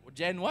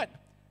Gen what?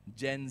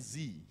 Gen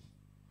Z.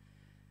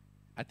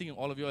 I think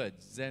all of you are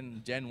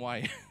Gen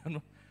Y.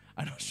 I'm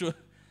not sure.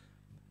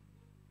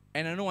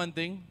 And I know one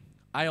thing.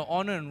 I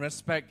honor and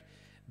respect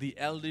the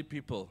elderly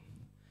people.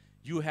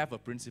 You have a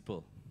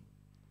principle.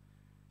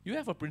 You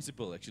have a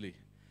principle, actually.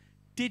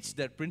 Teach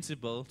that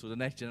principle to the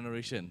next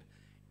generation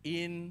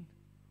in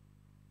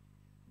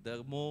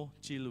the more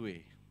chill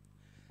way.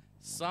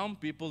 Some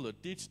people will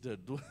teach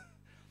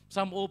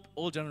some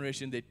old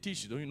generation, they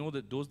teach. Don't you know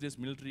that those days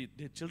military,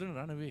 their children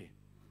run away.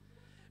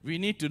 We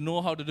need to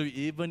know how to do it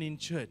even in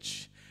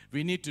church.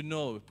 We need to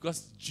know,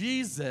 because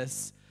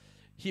Jesus,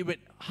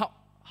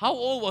 how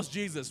old was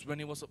Jesus when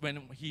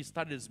he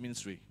started his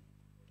ministry?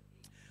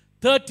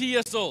 30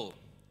 years old.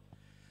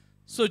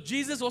 So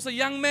Jesus was a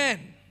young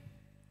man.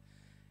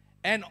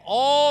 And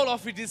all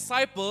of his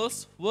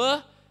disciples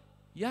were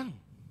young.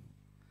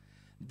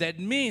 That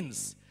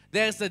means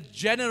there's a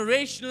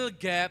generational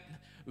gap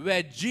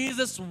where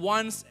Jesus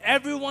wants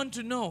everyone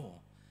to know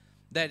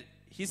that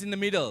he's in the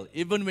middle.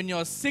 Even when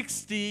you're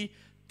 60,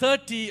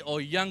 30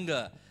 or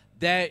younger,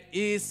 there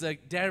is a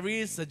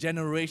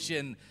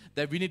generation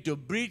that we need to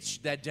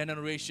breach that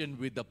generation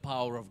with the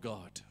power of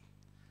God.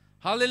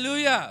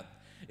 Hallelujah.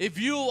 If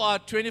you are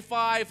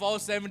 25 or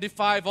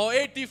 75 or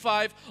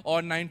 85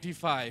 or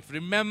 95,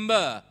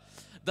 remember,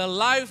 the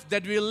life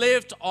that we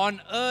lived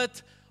on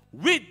earth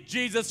with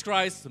Jesus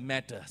Christ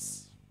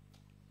matters.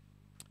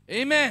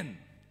 Amen.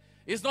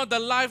 It's not the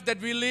life that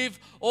we live,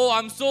 oh,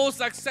 I'm so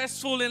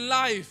successful in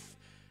life.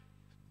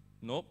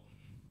 Nope.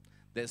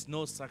 There's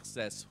no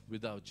success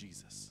without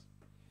Jesus.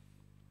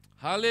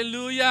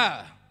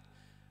 Hallelujah.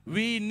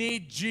 We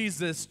need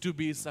Jesus to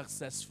be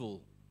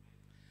successful.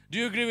 Do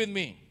you agree with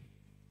me?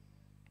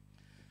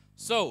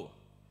 So,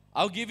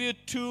 I'll give you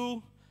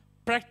 2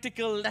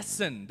 practical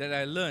lessons that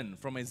I learned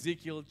from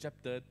Ezekiel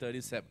chapter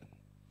 37.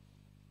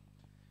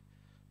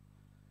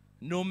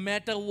 No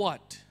matter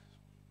what,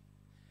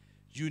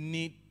 you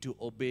need to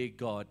obey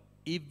God,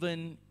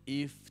 even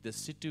if the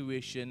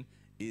situation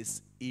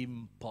is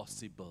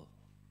impossible.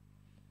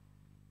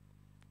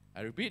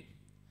 I repeat,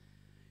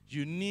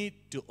 you need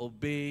to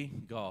obey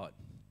God,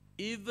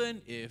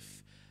 even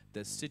if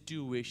the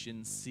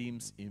situation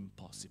seems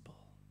impossible.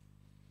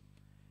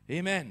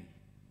 Amen.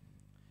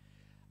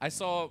 I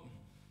saw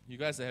you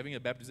guys are having a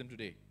baptism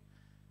today.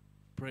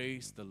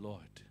 Praise the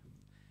Lord.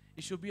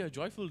 It should be a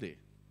joyful day.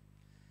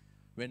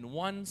 When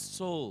one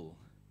soul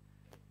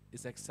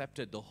is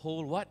accepted, the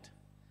whole what?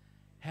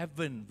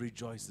 Heaven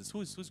rejoices.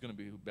 Who's going to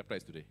be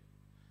baptized today?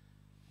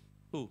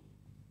 Who?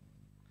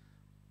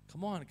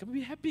 Come on, can we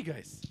be happy,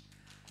 guys?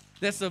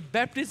 There's a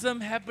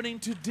baptism happening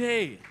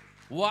today.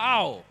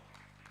 Wow.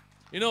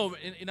 You know,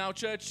 in our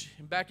church,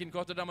 back in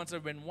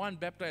Kottadam, when one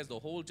baptized, the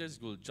whole church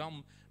will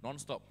jump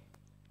non-stop.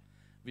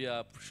 We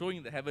are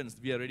showing the heavens,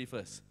 we are ready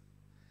first.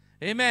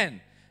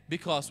 Amen.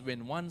 Because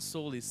when one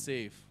soul is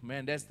saved,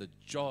 man, that's the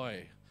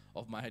joy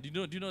of my head. Do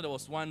you know there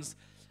was once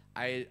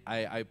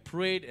I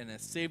prayed and I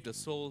saved a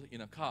soul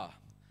in a car.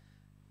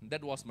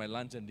 That was my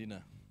lunch and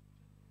dinner.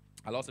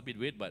 I lost a bit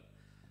weight, but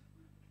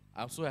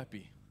I'm so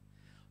happy.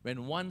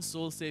 When one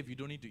soul saved, you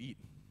don't need to eat.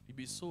 You'll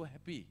be so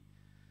happy.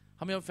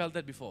 How many of you felt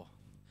that before?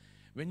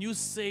 When you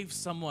save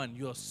someone,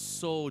 you're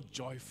so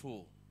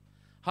joyful.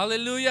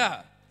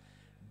 Hallelujah.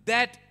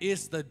 That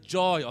is the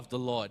joy of the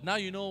Lord. Now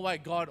you know why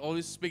God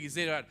always speaks. He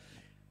said,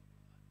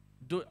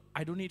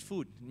 I don't need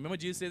food. Remember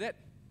Jesus said that?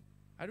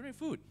 I don't need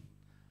food.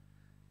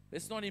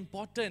 It's not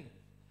important.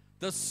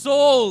 The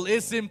soul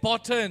is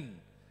important.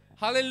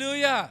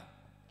 Hallelujah.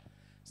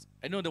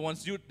 I know the one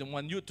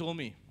you told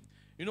me.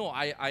 You know,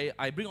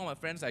 I bring all my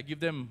friends, I give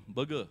them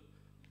burger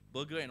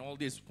and all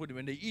this.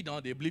 When they eat,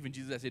 they believe in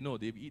Jesus. I say, no,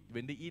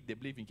 when they eat, they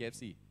believe in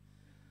KFC.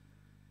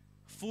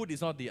 Food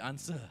is not the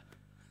answer.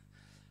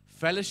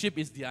 Fellowship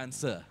is the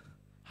answer.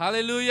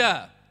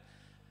 Hallelujah.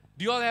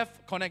 Do you all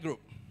have Connect Group?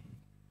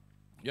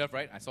 You have,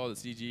 right? I saw the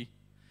CG.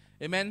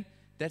 Amen.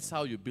 That's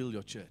how you build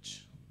your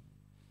church.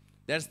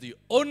 That's the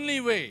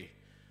only way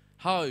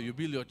how you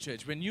build your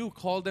church. When you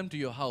call them to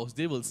your house,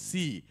 they will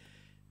see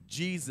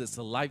Jesus'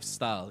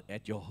 lifestyle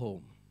at your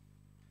home.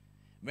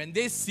 When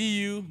they see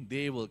you,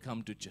 they will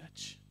come to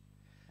church.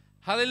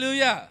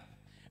 Hallelujah.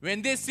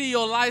 When they see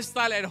your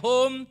lifestyle at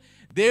home,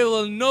 they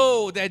will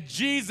know that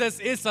Jesus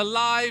is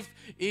alive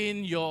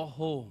in your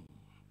home.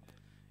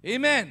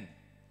 Amen.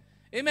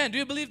 Amen. Do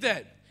you believe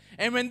that?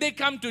 And when they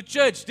come to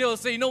church, they will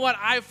say, you know what?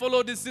 I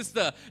follow this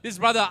sister, this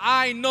brother.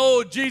 I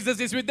know Jesus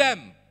is with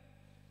them.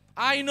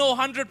 I know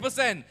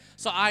 100%.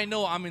 So I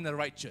know I'm in the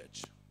right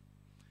church.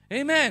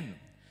 Amen.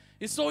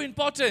 It's so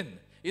important.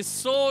 It's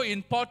so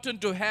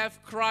important to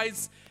have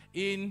Christ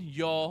in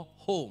your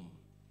home.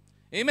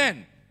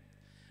 Amen.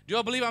 Do you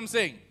all believe I'm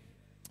saying?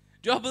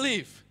 Do you all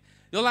believe?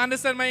 You all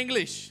understand my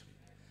English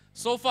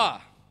so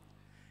far?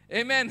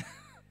 Amen.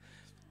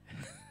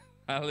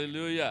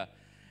 Hallelujah.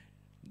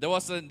 There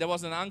was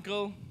an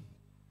uncle,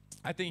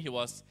 I think he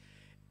was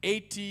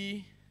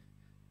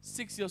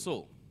 86 years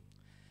old.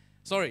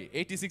 Sorry,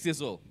 86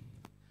 years old.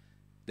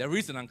 There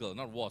is an uncle,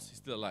 not was, he's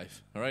still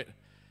alive, all right?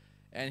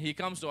 And he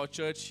comes to our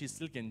church, he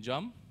still can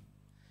jump,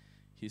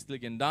 he still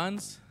can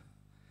dance,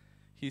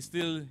 he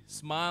still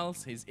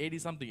smiles, he's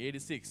 80-something,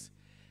 86.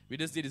 We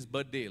just did his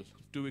birthday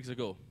 2 weeks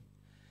ago.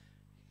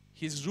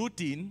 His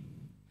routine,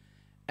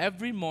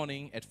 every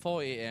morning at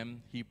 4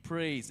 a.m., he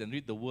prays and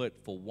reads the word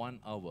for 1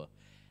 hour.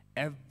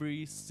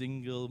 Every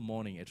single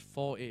morning at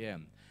 4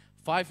 a.m.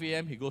 5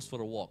 a.m. he goes for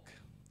a walk,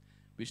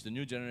 which the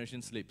new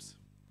generation sleeps.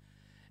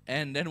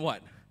 And then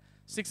what?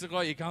 6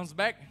 o'clock he comes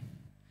back.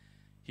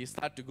 He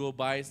starts to go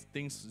buy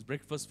things,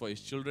 breakfast for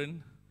his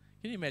children.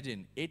 Can you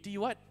imagine? 80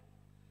 what?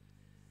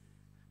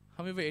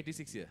 How many were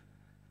 86 here?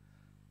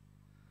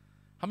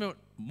 How many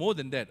more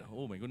than that?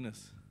 Oh my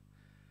goodness.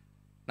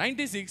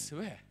 96?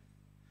 Where?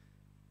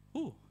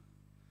 Who?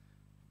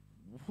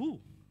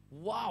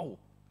 Wow.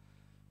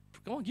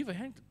 Come on, give a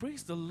hand.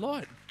 Praise the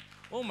Lord.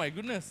 Oh my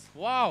goodness.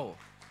 Wow.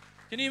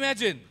 Can you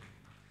imagine?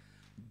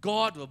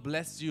 God will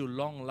bless you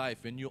long life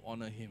when you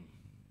honor Him.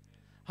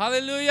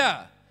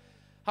 Hallelujah.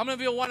 How many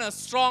of you want a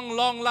strong,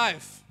 long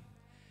life?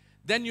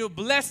 Then you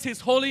bless His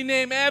holy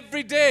name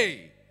every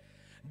day.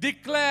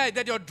 Declare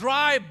that your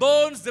dry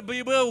bones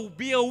will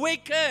be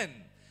awakened.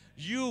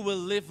 You will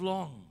live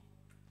long.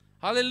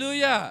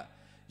 Hallelujah.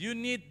 You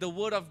need the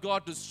word of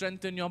God to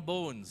strengthen your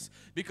bones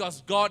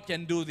because God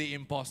can do the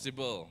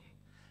impossible.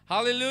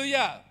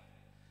 Hallelujah.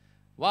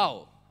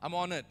 Wow, I'm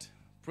honored.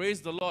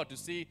 Praise the Lord to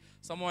see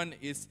someone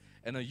is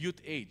in a youth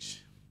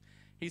age.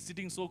 He's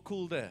sitting so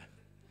cool there.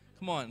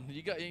 Come on,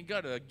 you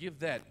got to give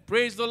that.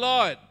 Praise the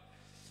Lord.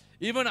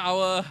 Even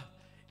our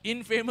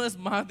infamous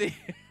Mahdi,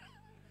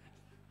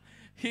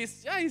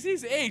 he's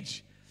his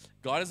age.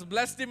 God has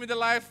blessed him with a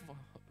life.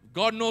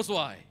 God knows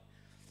why.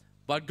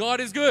 But God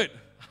is good.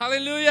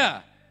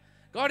 Hallelujah.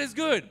 God is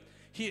good.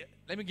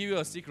 Let me give you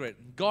a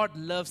secret. God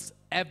loves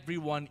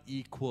everyone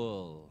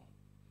equal.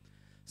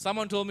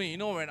 Someone told me,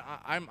 when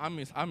I'm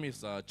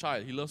his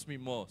child, he loves me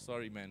more.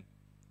 Sorry, man.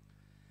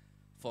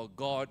 For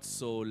God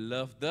so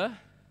loved the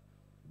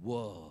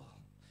world.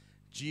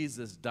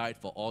 Jesus died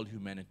for all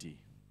humanity,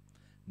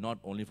 not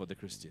only for the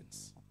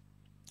Christians.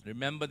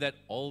 Remember that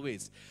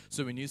always.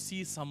 So when you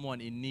see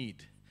someone in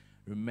need,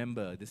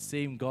 remember the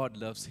same God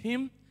loves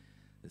him,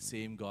 the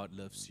same God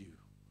loves you.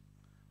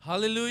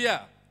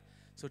 Hallelujah.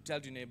 So tell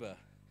your neighbor,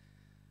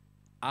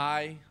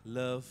 I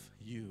love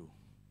you.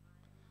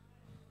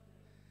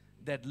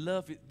 That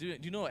love, do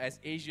you know, as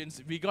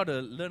Asians, we got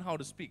to learn how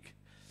to speak.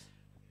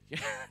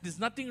 There's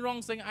nothing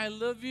wrong saying, I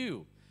love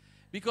you.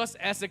 Because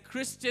as a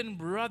Christian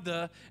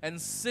brother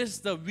and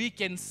sister, we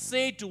can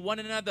say to one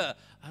another,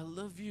 I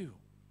love you.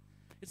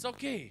 It's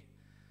okay.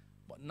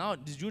 But now,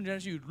 this June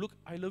generation, you look,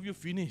 I love you,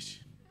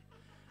 finish.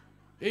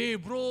 Hey,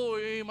 bro,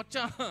 hey,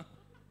 macha.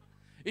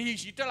 Hey,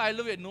 she tell I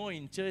love you. No,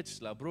 in church,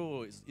 lah,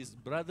 bro. It's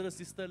brother,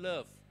 sister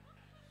love.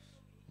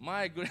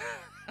 My goodness.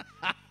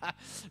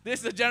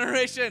 This is a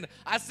generation.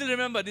 I still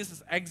remember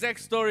this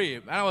exact story.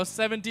 When I was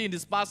 17,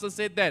 this pastor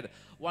said that.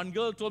 One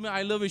girl told me,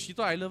 I love you. She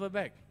thought I love her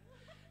back.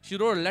 She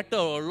wrote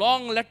a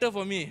long letter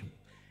for me.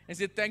 And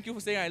said, thank you for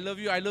saying I love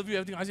you,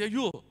 everything. I said,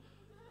 you.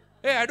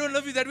 Hey, I don't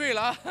love you that way,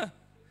 lah.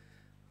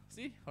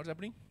 See what's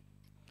happening?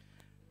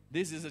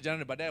 This is a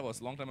generation, but that was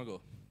a long time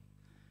ago.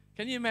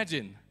 Can you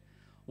imagine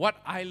what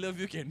I love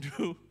you can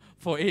do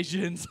for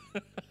Asians?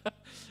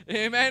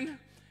 Amen?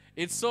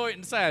 It's so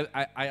inside.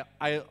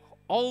 I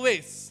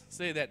always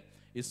say that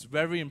it's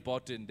very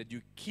important that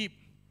you keep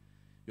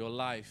your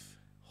life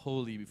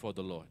holy before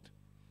the Lord.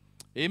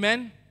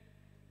 Amen?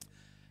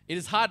 It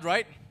is hard,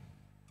 right?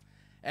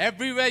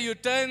 Everywhere you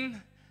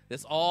turn,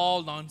 there's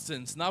all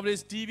nonsense.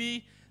 Nowadays,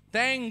 TV,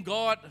 thank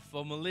God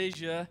for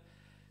Malaysia.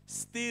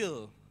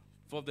 Still,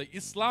 for the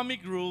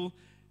Islamic rule,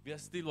 we are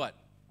still what?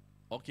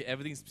 Okay,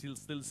 everything's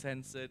still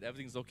censored,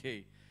 everything's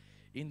okay.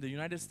 In the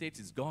United States,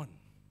 it's gone.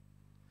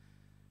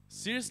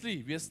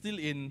 Seriously, we are still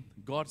in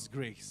God's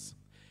grace.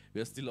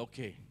 We are still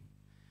okay.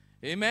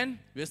 Amen?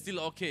 We are still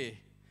okay.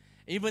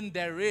 Even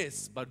there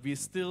is, but we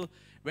still,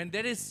 when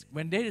there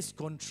is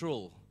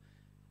control,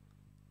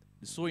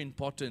 it's so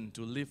important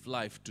to live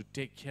life, to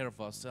take care of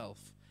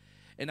ourselves.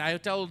 And I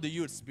tell the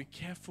youths, be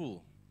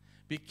careful.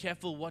 Be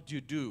careful what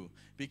you do.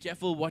 Be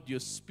careful what you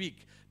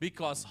speak.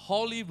 Because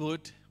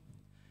Hollywood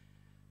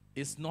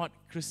is not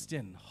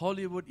Christian.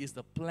 Hollywood is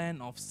the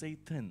plan of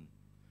Satan.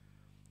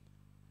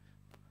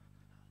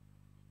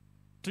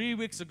 3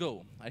 weeks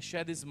ago, I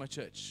shared this in my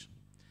church.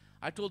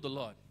 I told the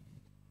Lord,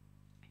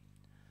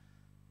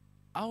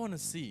 I want to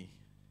see.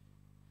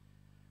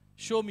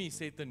 Show me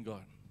Satan,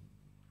 God.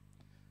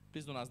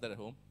 Please don't ask that at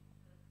home.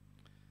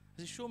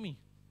 I said, show me.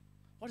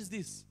 What is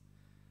this?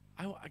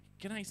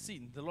 Can I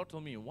see? The Lord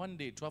told me, one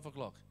day, 12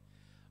 o'clock,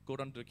 go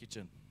down to the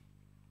kitchen.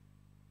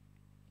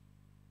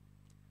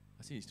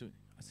 I said,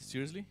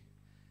 seriously?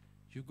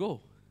 You go.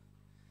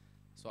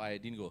 So I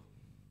didn't go.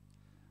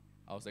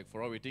 I was like,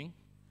 for all waiting.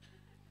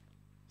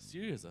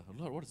 Serious?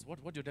 Lord,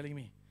 what you're telling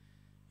me?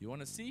 You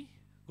want to see?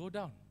 Go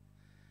down.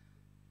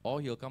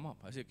 Or he'll come up.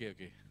 I said,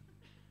 okay.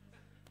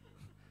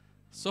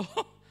 So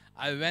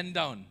I went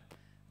down.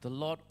 The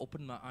Lord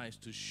opened my eyes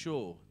to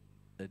show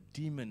a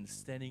demon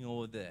standing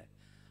over there.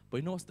 But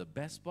you know what's the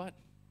best part?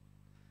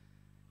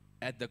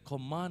 At the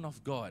command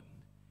of God,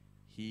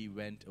 he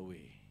went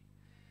away.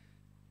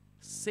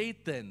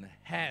 Satan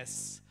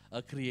has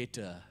a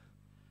creator.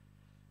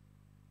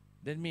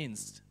 That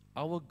means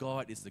our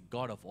God is the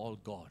God of all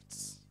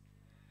gods.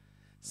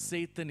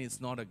 Satan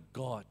is not a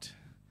God.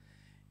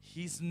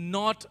 He's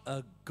not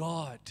a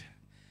God.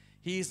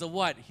 He is a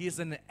what? He is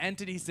an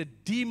entity. He's a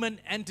demon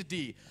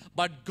entity.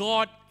 But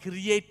God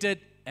created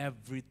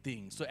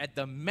everything. So at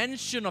the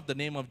mention of the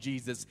name of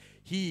Jesus,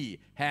 he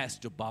has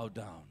to bow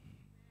down.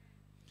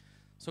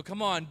 So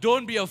come on,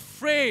 don't be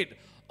afraid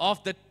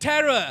of the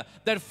terror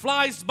that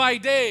flies by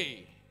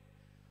day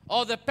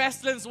or the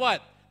pestilence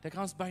what? That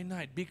comes by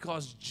night,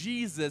 because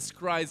Jesus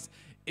Christ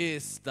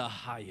is the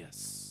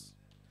highest.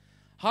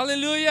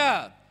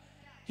 Hallelujah.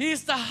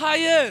 He's the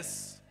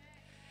highest.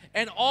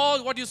 And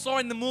all what you saw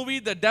in the movie,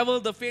 the devil,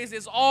 the face,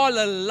 is all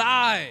a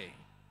lie.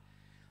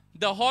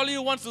 The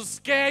Hollywood wants to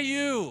scare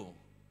you,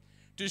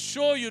 to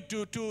show you,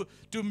 to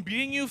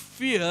bring you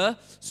fear,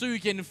 so you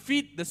can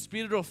feed the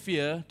spirit of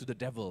fear to the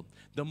devil.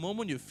 The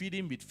moment you feed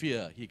him with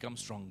fear, he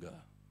comes stronger.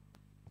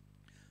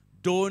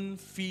 Don't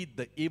feed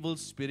the evil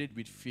spirit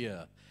with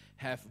fear.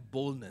 Have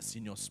boldness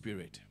in your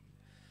spirit.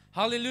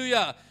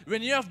 Hallelujah.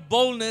 When you have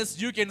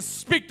boldness, you can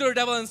speak to the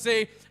devil and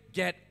say,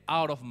 get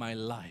out of my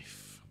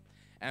life.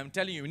 And I'm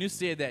telling you, when you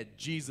say that,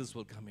 Jesus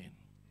will come in.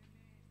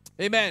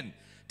 Amen.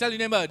 Tell your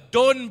neighbor,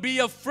 don't be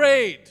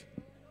afraid.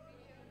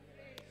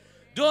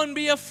 Don't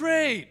be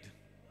afraid.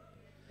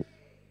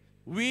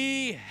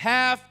 We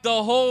have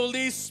the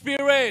Holy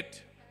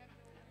Spirit.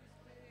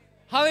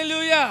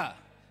 Hallelujah.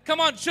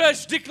 Come on,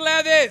 church,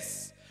 declare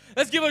this.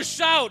 Let's give a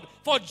shout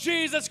for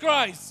Jesus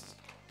Christ.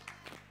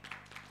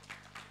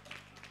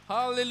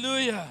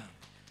 Hallelujah.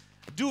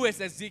 Do as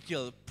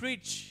Ezekiel,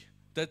 preach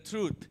the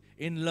truth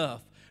in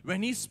love.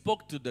 When he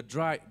spoke to the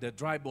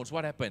dry bones,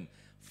 what happened?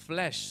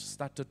 Flesh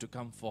started to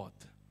come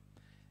forth.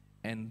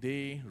 And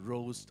they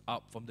rose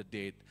up from the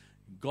dead.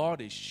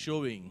 God is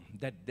showing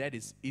that that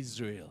is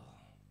Israel.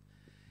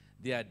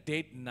 They are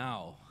dead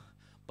now,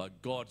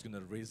 but God's going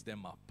to raise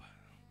them up.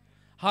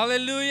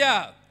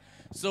 Hallelujah.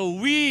 So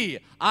we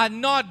are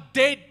not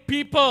dead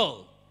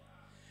people.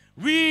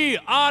 We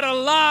are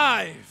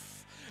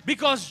alive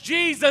because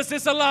Jesus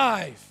is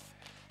alive.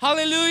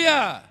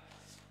 Hallelujah.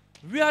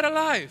 We are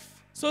alive.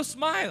 So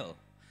smile.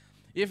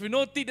 If you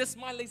don't see the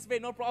smile, let's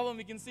wait, no problem,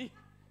 we can see.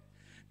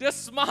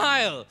 Just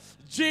smile.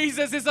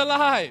 Jesus is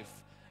alive.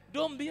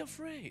 Don't be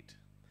afraid.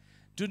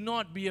 Do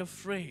not be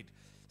afraid.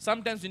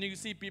 Sometimes when you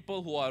see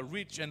people who are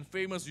rich and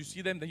famous, you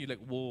see them, then you're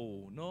like,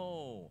 whoa,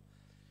 no.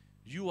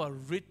 You are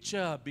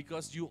richer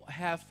because you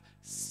have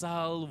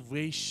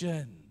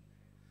salvation.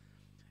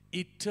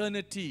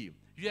 Eternity.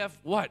 You have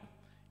what?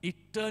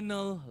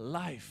 Eternal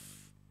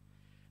life.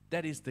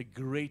 That is the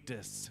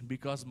greatest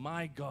because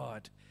my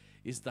God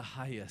is the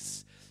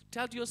highest.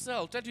 Tell to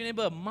yourself, tell to your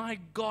neighbor, my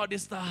God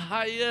is the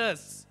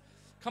highest.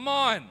 Come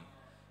on.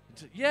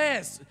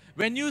 Yes.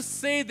 When you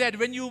say that,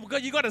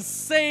 you got to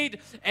say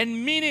it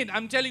and mean it.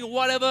 I'm telling you,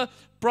 whatever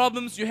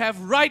problems you have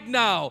right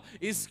now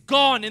is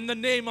gone in the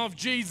name of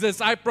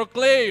Jesus. I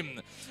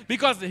proclaim.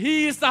 Because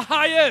He is the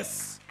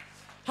highest.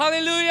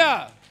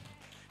 Hallelujah.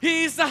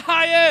 He is the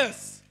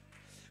highest.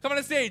 Come on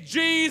and say,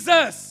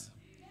 Jesus.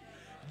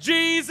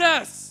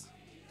 Jesus.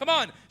 Come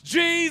on.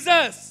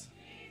 Jesus.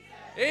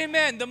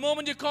 Amen. The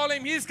moment you call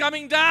Him, He's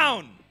coming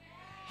down.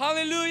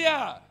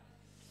 Hallelujah.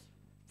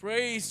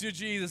 Praise you,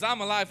 Jesus.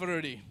 I'm alive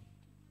already.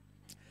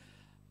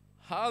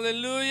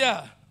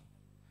 Hallelujah.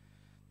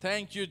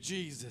 Thank you,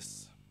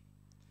 Jesus.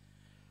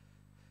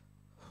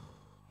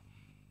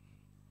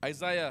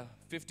 Isaiah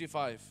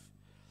 55,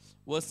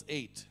 verse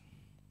 8.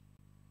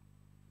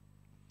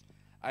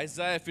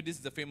 Isaiah, this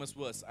is the famous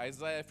verse.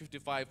 Isaiah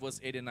 55, verse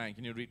 8 and 9.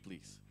 Can you read,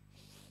 please?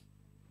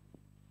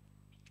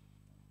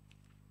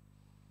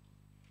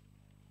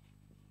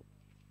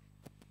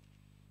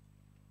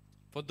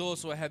 For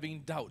those who are having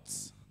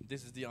doubts,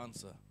 this is the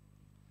answer.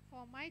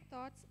 For my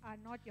thoughts are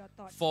not your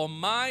thoughts. For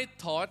my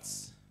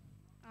thoughts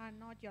are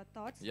not your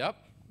thoughts. Yep.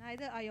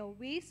 Neither are your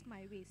ways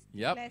my ways.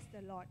 Yep. Bless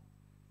the Lord.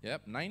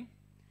 Yep. 9.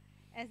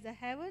 As the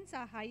heavens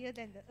are higher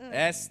than the earth.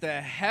 As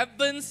the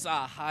heavens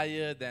are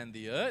higher than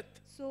the earth.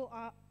 So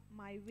are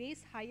my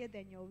ways higher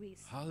than your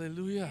ways.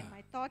 Hallelujah. And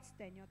my thoughts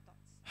than your thoughts.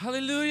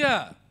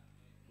 Hallelujah.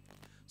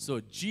 So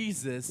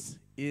Jesus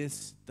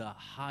is the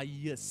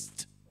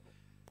highest.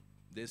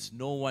 There's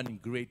no one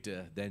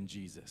greater than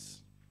Jesus.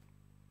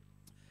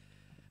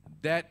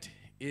 That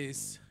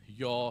is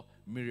your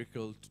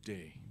miracle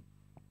today.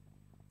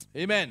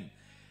 Amen.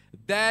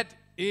 That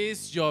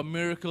is your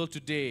miracle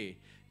today.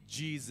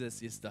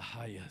 Jesus is the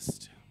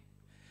highest.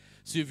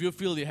 So if you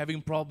feel you're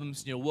having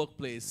problems in your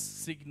workplace,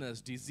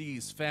 sickness,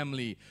 disease,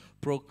 family,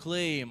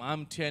 proclaim,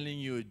 I'm telling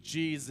you,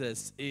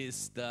 Jesus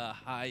is the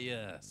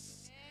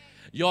highest.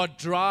 Your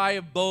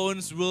dry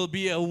bones will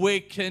be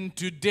awakened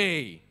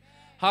today.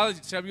 How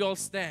shall we all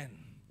stand?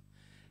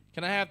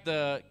 Can I have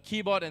the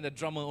keyboard and the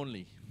drummer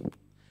only?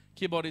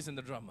 Keyboardist and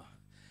the drummer.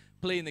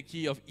 Play in the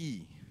key of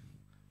E.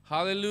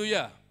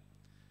 Hallelujah.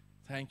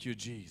 Thank you,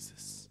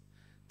 Jesus.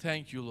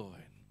 Thank you, Lord.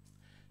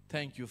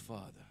 Thank you,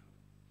 Father.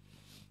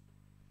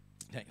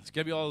 Thanks.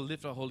 Can we all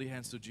lift our holy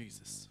hands to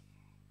Jesus?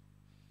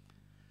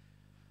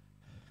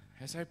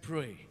 As I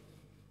pray,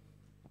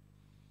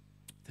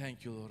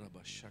 thank you, Lord.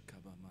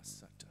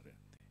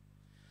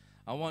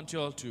 I want you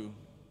all to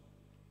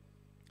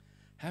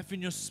have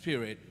in your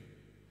spirit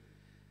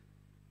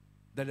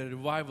that a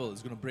revival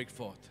is going to break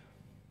forth.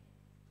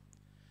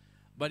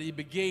 But it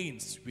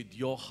begins with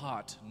your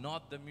heart,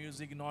 not the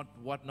music,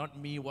 not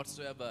me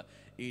whatsoever.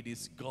 It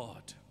is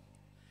God.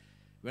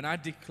 When I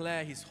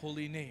declare His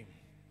holy name,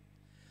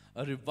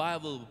 a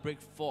revival will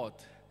break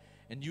forth,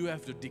 and you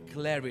have to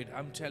declare it.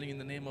 I'm telling you in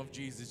the name of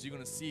Jesus, you're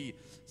going to see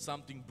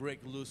something break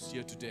loose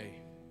here today.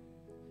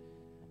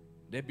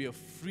 There be a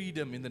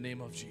freedom in the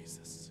name of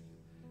Jesus.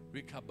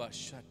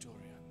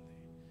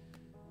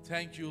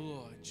 Thank you,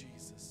 Lord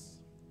Jesus.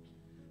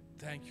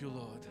 Thank you,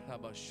 Lord.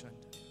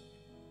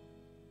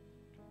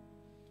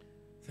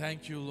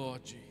 Thank you,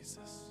 Lord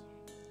Jesus.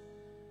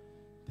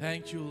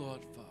 Thank you,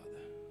 Lord Father.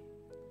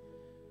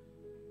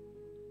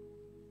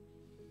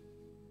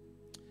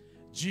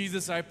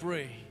 Jesus, I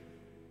pray,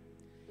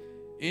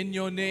 in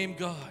your name,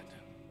 God.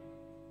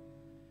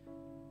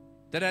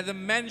 That at the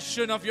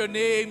mention of your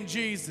name,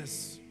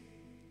 Jesus,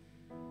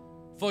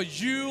 for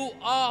you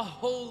are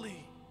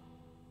holy.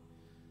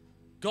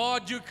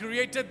 God, you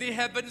created the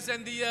heavens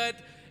and the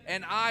earth,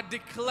 and I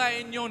declare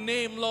in your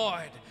name,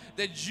 Lord,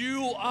 that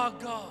you are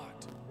God.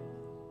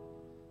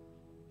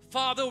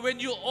 Father, when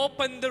you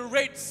opened the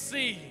Red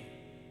Sea,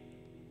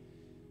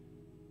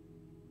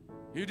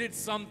 you did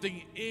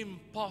something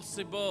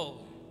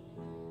impossible.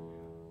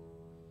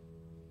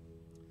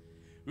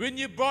 When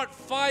you brought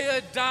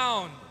fire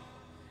down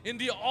in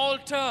the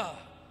altar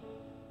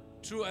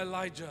through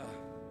Elijah,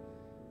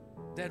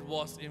 that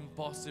was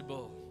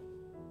impossible.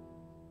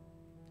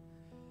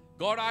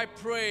 God, I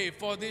pray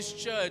for this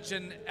church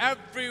and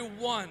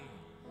everyone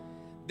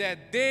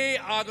that they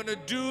are going to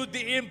do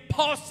the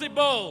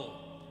impossible.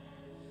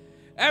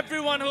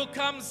 Everyone who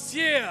comes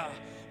here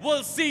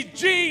will see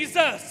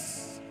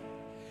Jesus.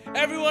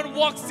 Everyone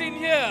walks in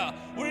here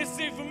will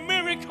receive a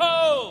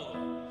miracle.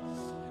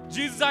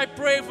 Jesus, I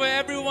pray for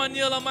everyone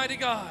here, Almighty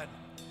God,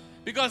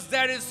 because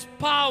there is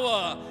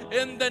power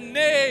in the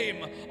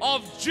name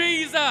of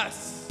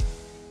Jesus.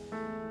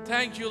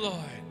 Thank you, Lord.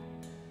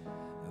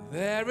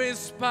 There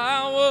is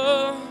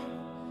power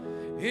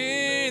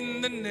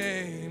in the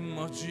name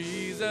of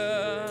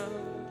Jesus.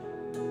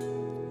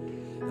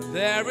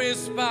 There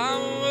is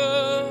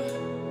power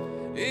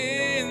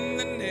in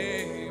the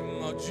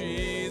name of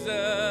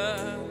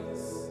Jesus.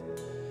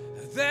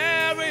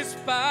 There is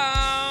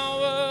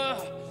power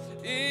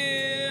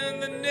in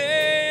the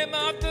name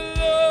of the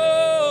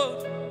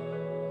Lord.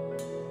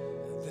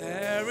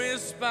 There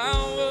is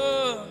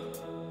power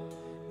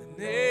in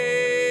the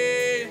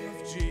name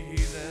of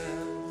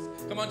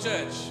Jesus. Come on,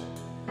 church.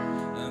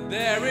 And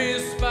there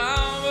is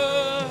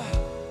power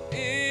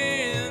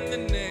in the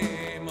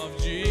name of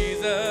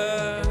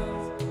Jesus.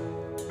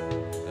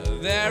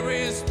 There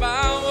is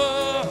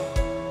power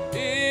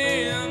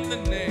in the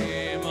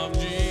name of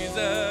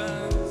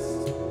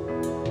Jesus.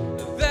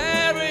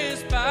 There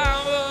is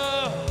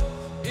power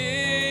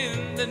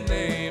in the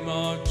name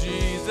of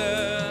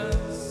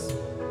Jesus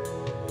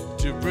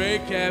to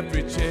break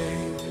every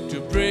chain, to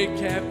break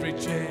every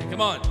chain.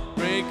 Come on,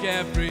 break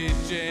every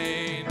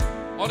chain.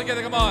 All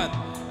together, come on.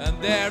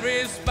 And there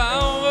is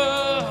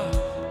power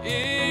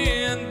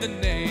in the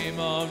name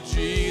of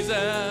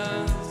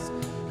Jesus.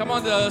 Come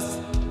on,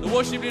 the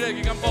worship leader,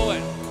 you come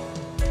forward.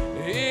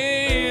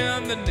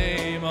 In the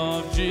name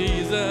of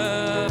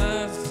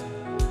Jesus.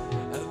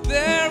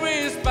 There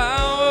is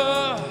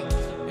power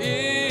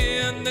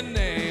in the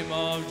name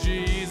of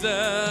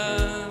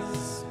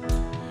Jesus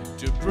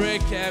to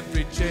break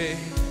every chain,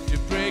 to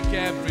break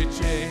every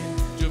chain,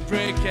 to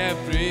break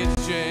every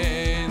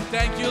chain.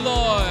 Thank you,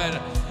 Lord.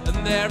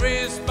 And there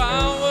is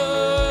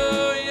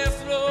power,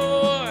 yes,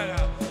 Lord.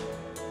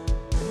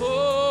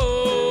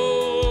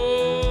 Oh,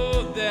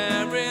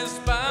 there is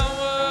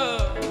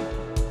power.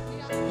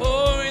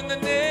 Oh, in the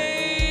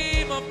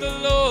name of the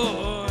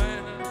Lord.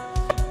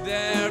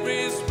 There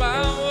is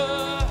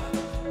power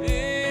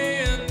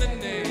in the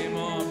name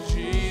of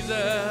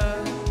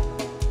Jesus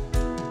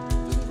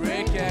to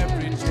break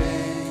every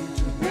chain,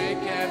 to break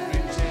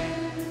every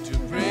chain, to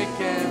break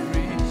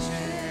every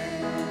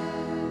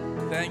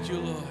chain. Thank you,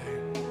 Lord.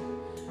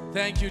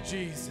 Thank you,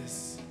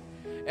 Jesus.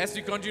 As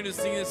we continue to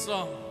sing this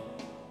song,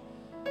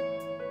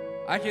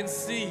 I can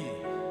see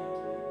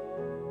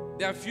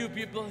there are few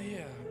people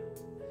here.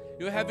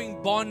 You're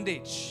having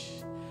bondage,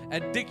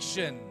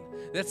 addiction.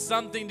 That's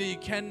something that you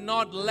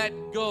cannot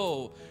let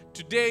go.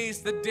 Today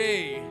is the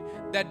day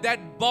that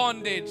that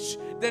bondage,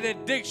 that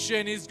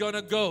addiction is going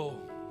to go.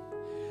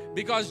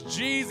 Because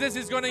Jesus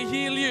is going to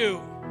heal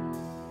you.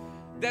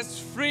 There's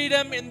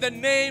freedom in the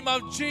name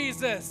of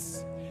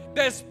Jesus.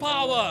 There's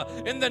power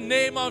in the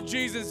name of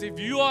Jesus. If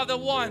you are the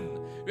one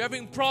you're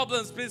having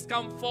problems, please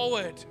come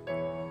forward.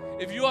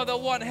 If you are the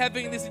one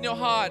having this in your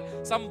heart,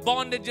 some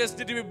bondages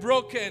need to be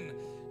broken,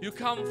 you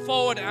come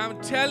forward. I'm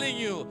telling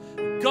you,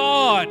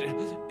 God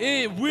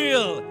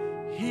will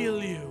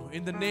heal you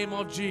in the name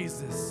of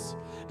Jesus.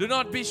 Do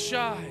not be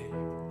shy.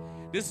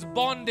 This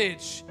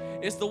bondage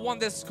is the one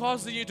that's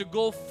causing you to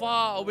go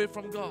far away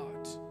from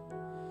God.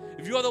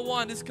 If you are the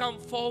one, just come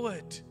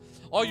forward.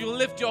 Or you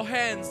lift your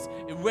hands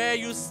where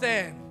you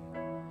stand.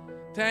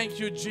 Thank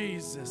you,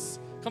 Jesus.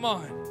 Come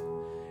on.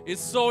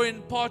 It's so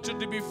important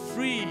to be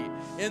free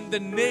in the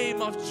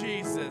name of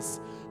Jesus.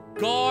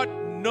 God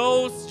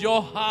knows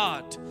your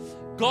heart.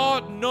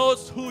 God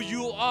knows who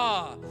you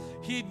are.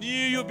 He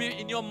knew you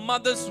in your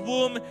mother's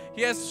womb.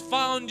 He has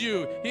found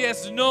you. He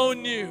has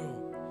known you.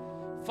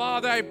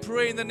 Father, I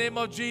pray in the name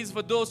of Jesus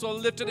for those who have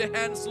lifted their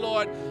hands,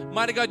 Lord.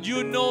 Mighty God,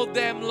 you know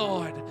them,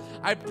 Lord.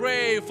 I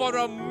pray for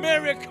a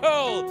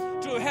miracle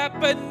to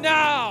happen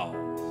now.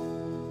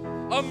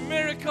 A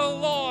miracle,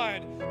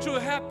 Lord, to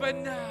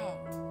happen now.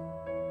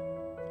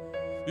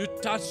 You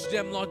touch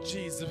them, Lord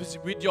Jesus,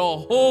 with your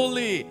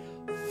holy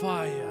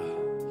fire.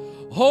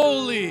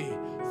 Holy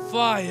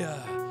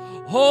fire.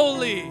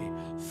 Holy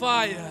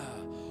fire.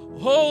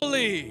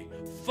 Holy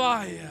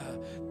fire.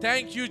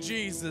 Thank you,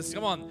 Jesus.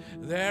 Come on.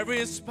 There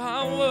is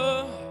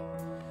power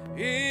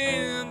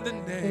In the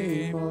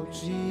name of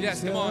Jesus.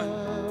 Yes, come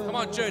on. Come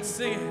on, church,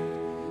 sing it.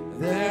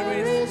 There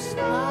is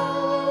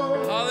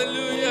power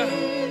Hallelujah.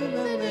 in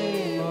the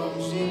name of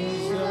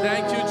Jesus.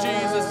 Thank you,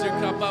 Jesus. To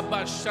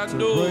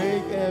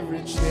break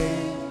every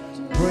chain.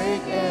 To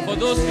break every For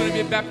those who are going to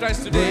chain, be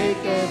baptized today,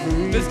 break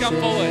every please come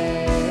chain. forward.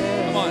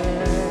 Come on.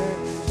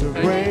 To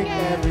break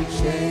every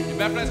chain. You're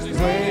baptized Break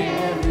today.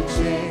 every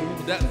chain.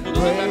 For those who are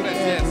Break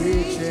baptized, yes.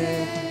 every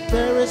chain.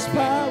 There is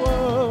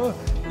power.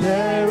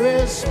 There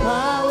is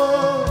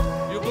power.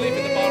 You believe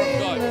in the power of In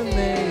God. the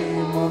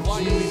name of Why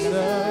you believe Jesus.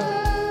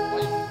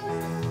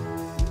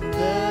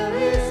 There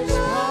is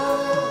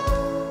power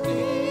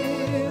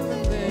in the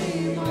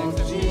name of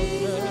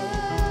Jesus.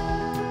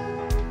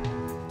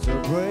 To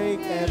break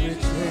every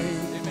chain.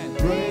 Amen.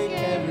 Break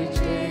every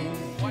chain.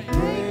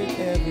 Break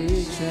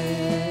every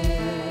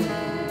chain.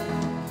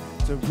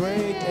 To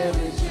break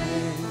every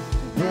chain.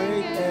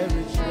 Break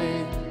every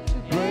chain.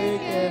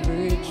 Break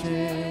every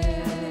chain.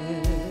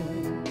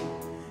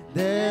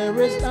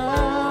 There is an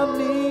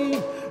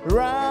army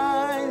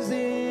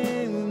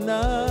rising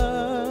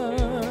up.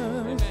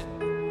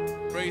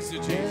 Praise you,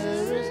 Jesus.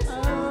 There is an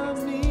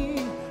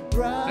army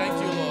rising. Thank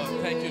you, Lord.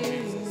 Thank you,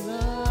 Jesus.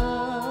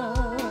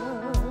 up.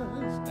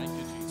 Thank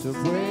you, Jesus. To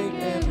break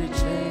every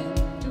chain,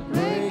 to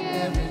break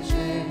every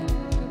chain,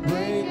 to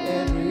break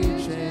every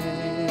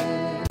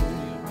chain,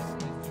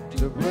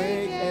 to break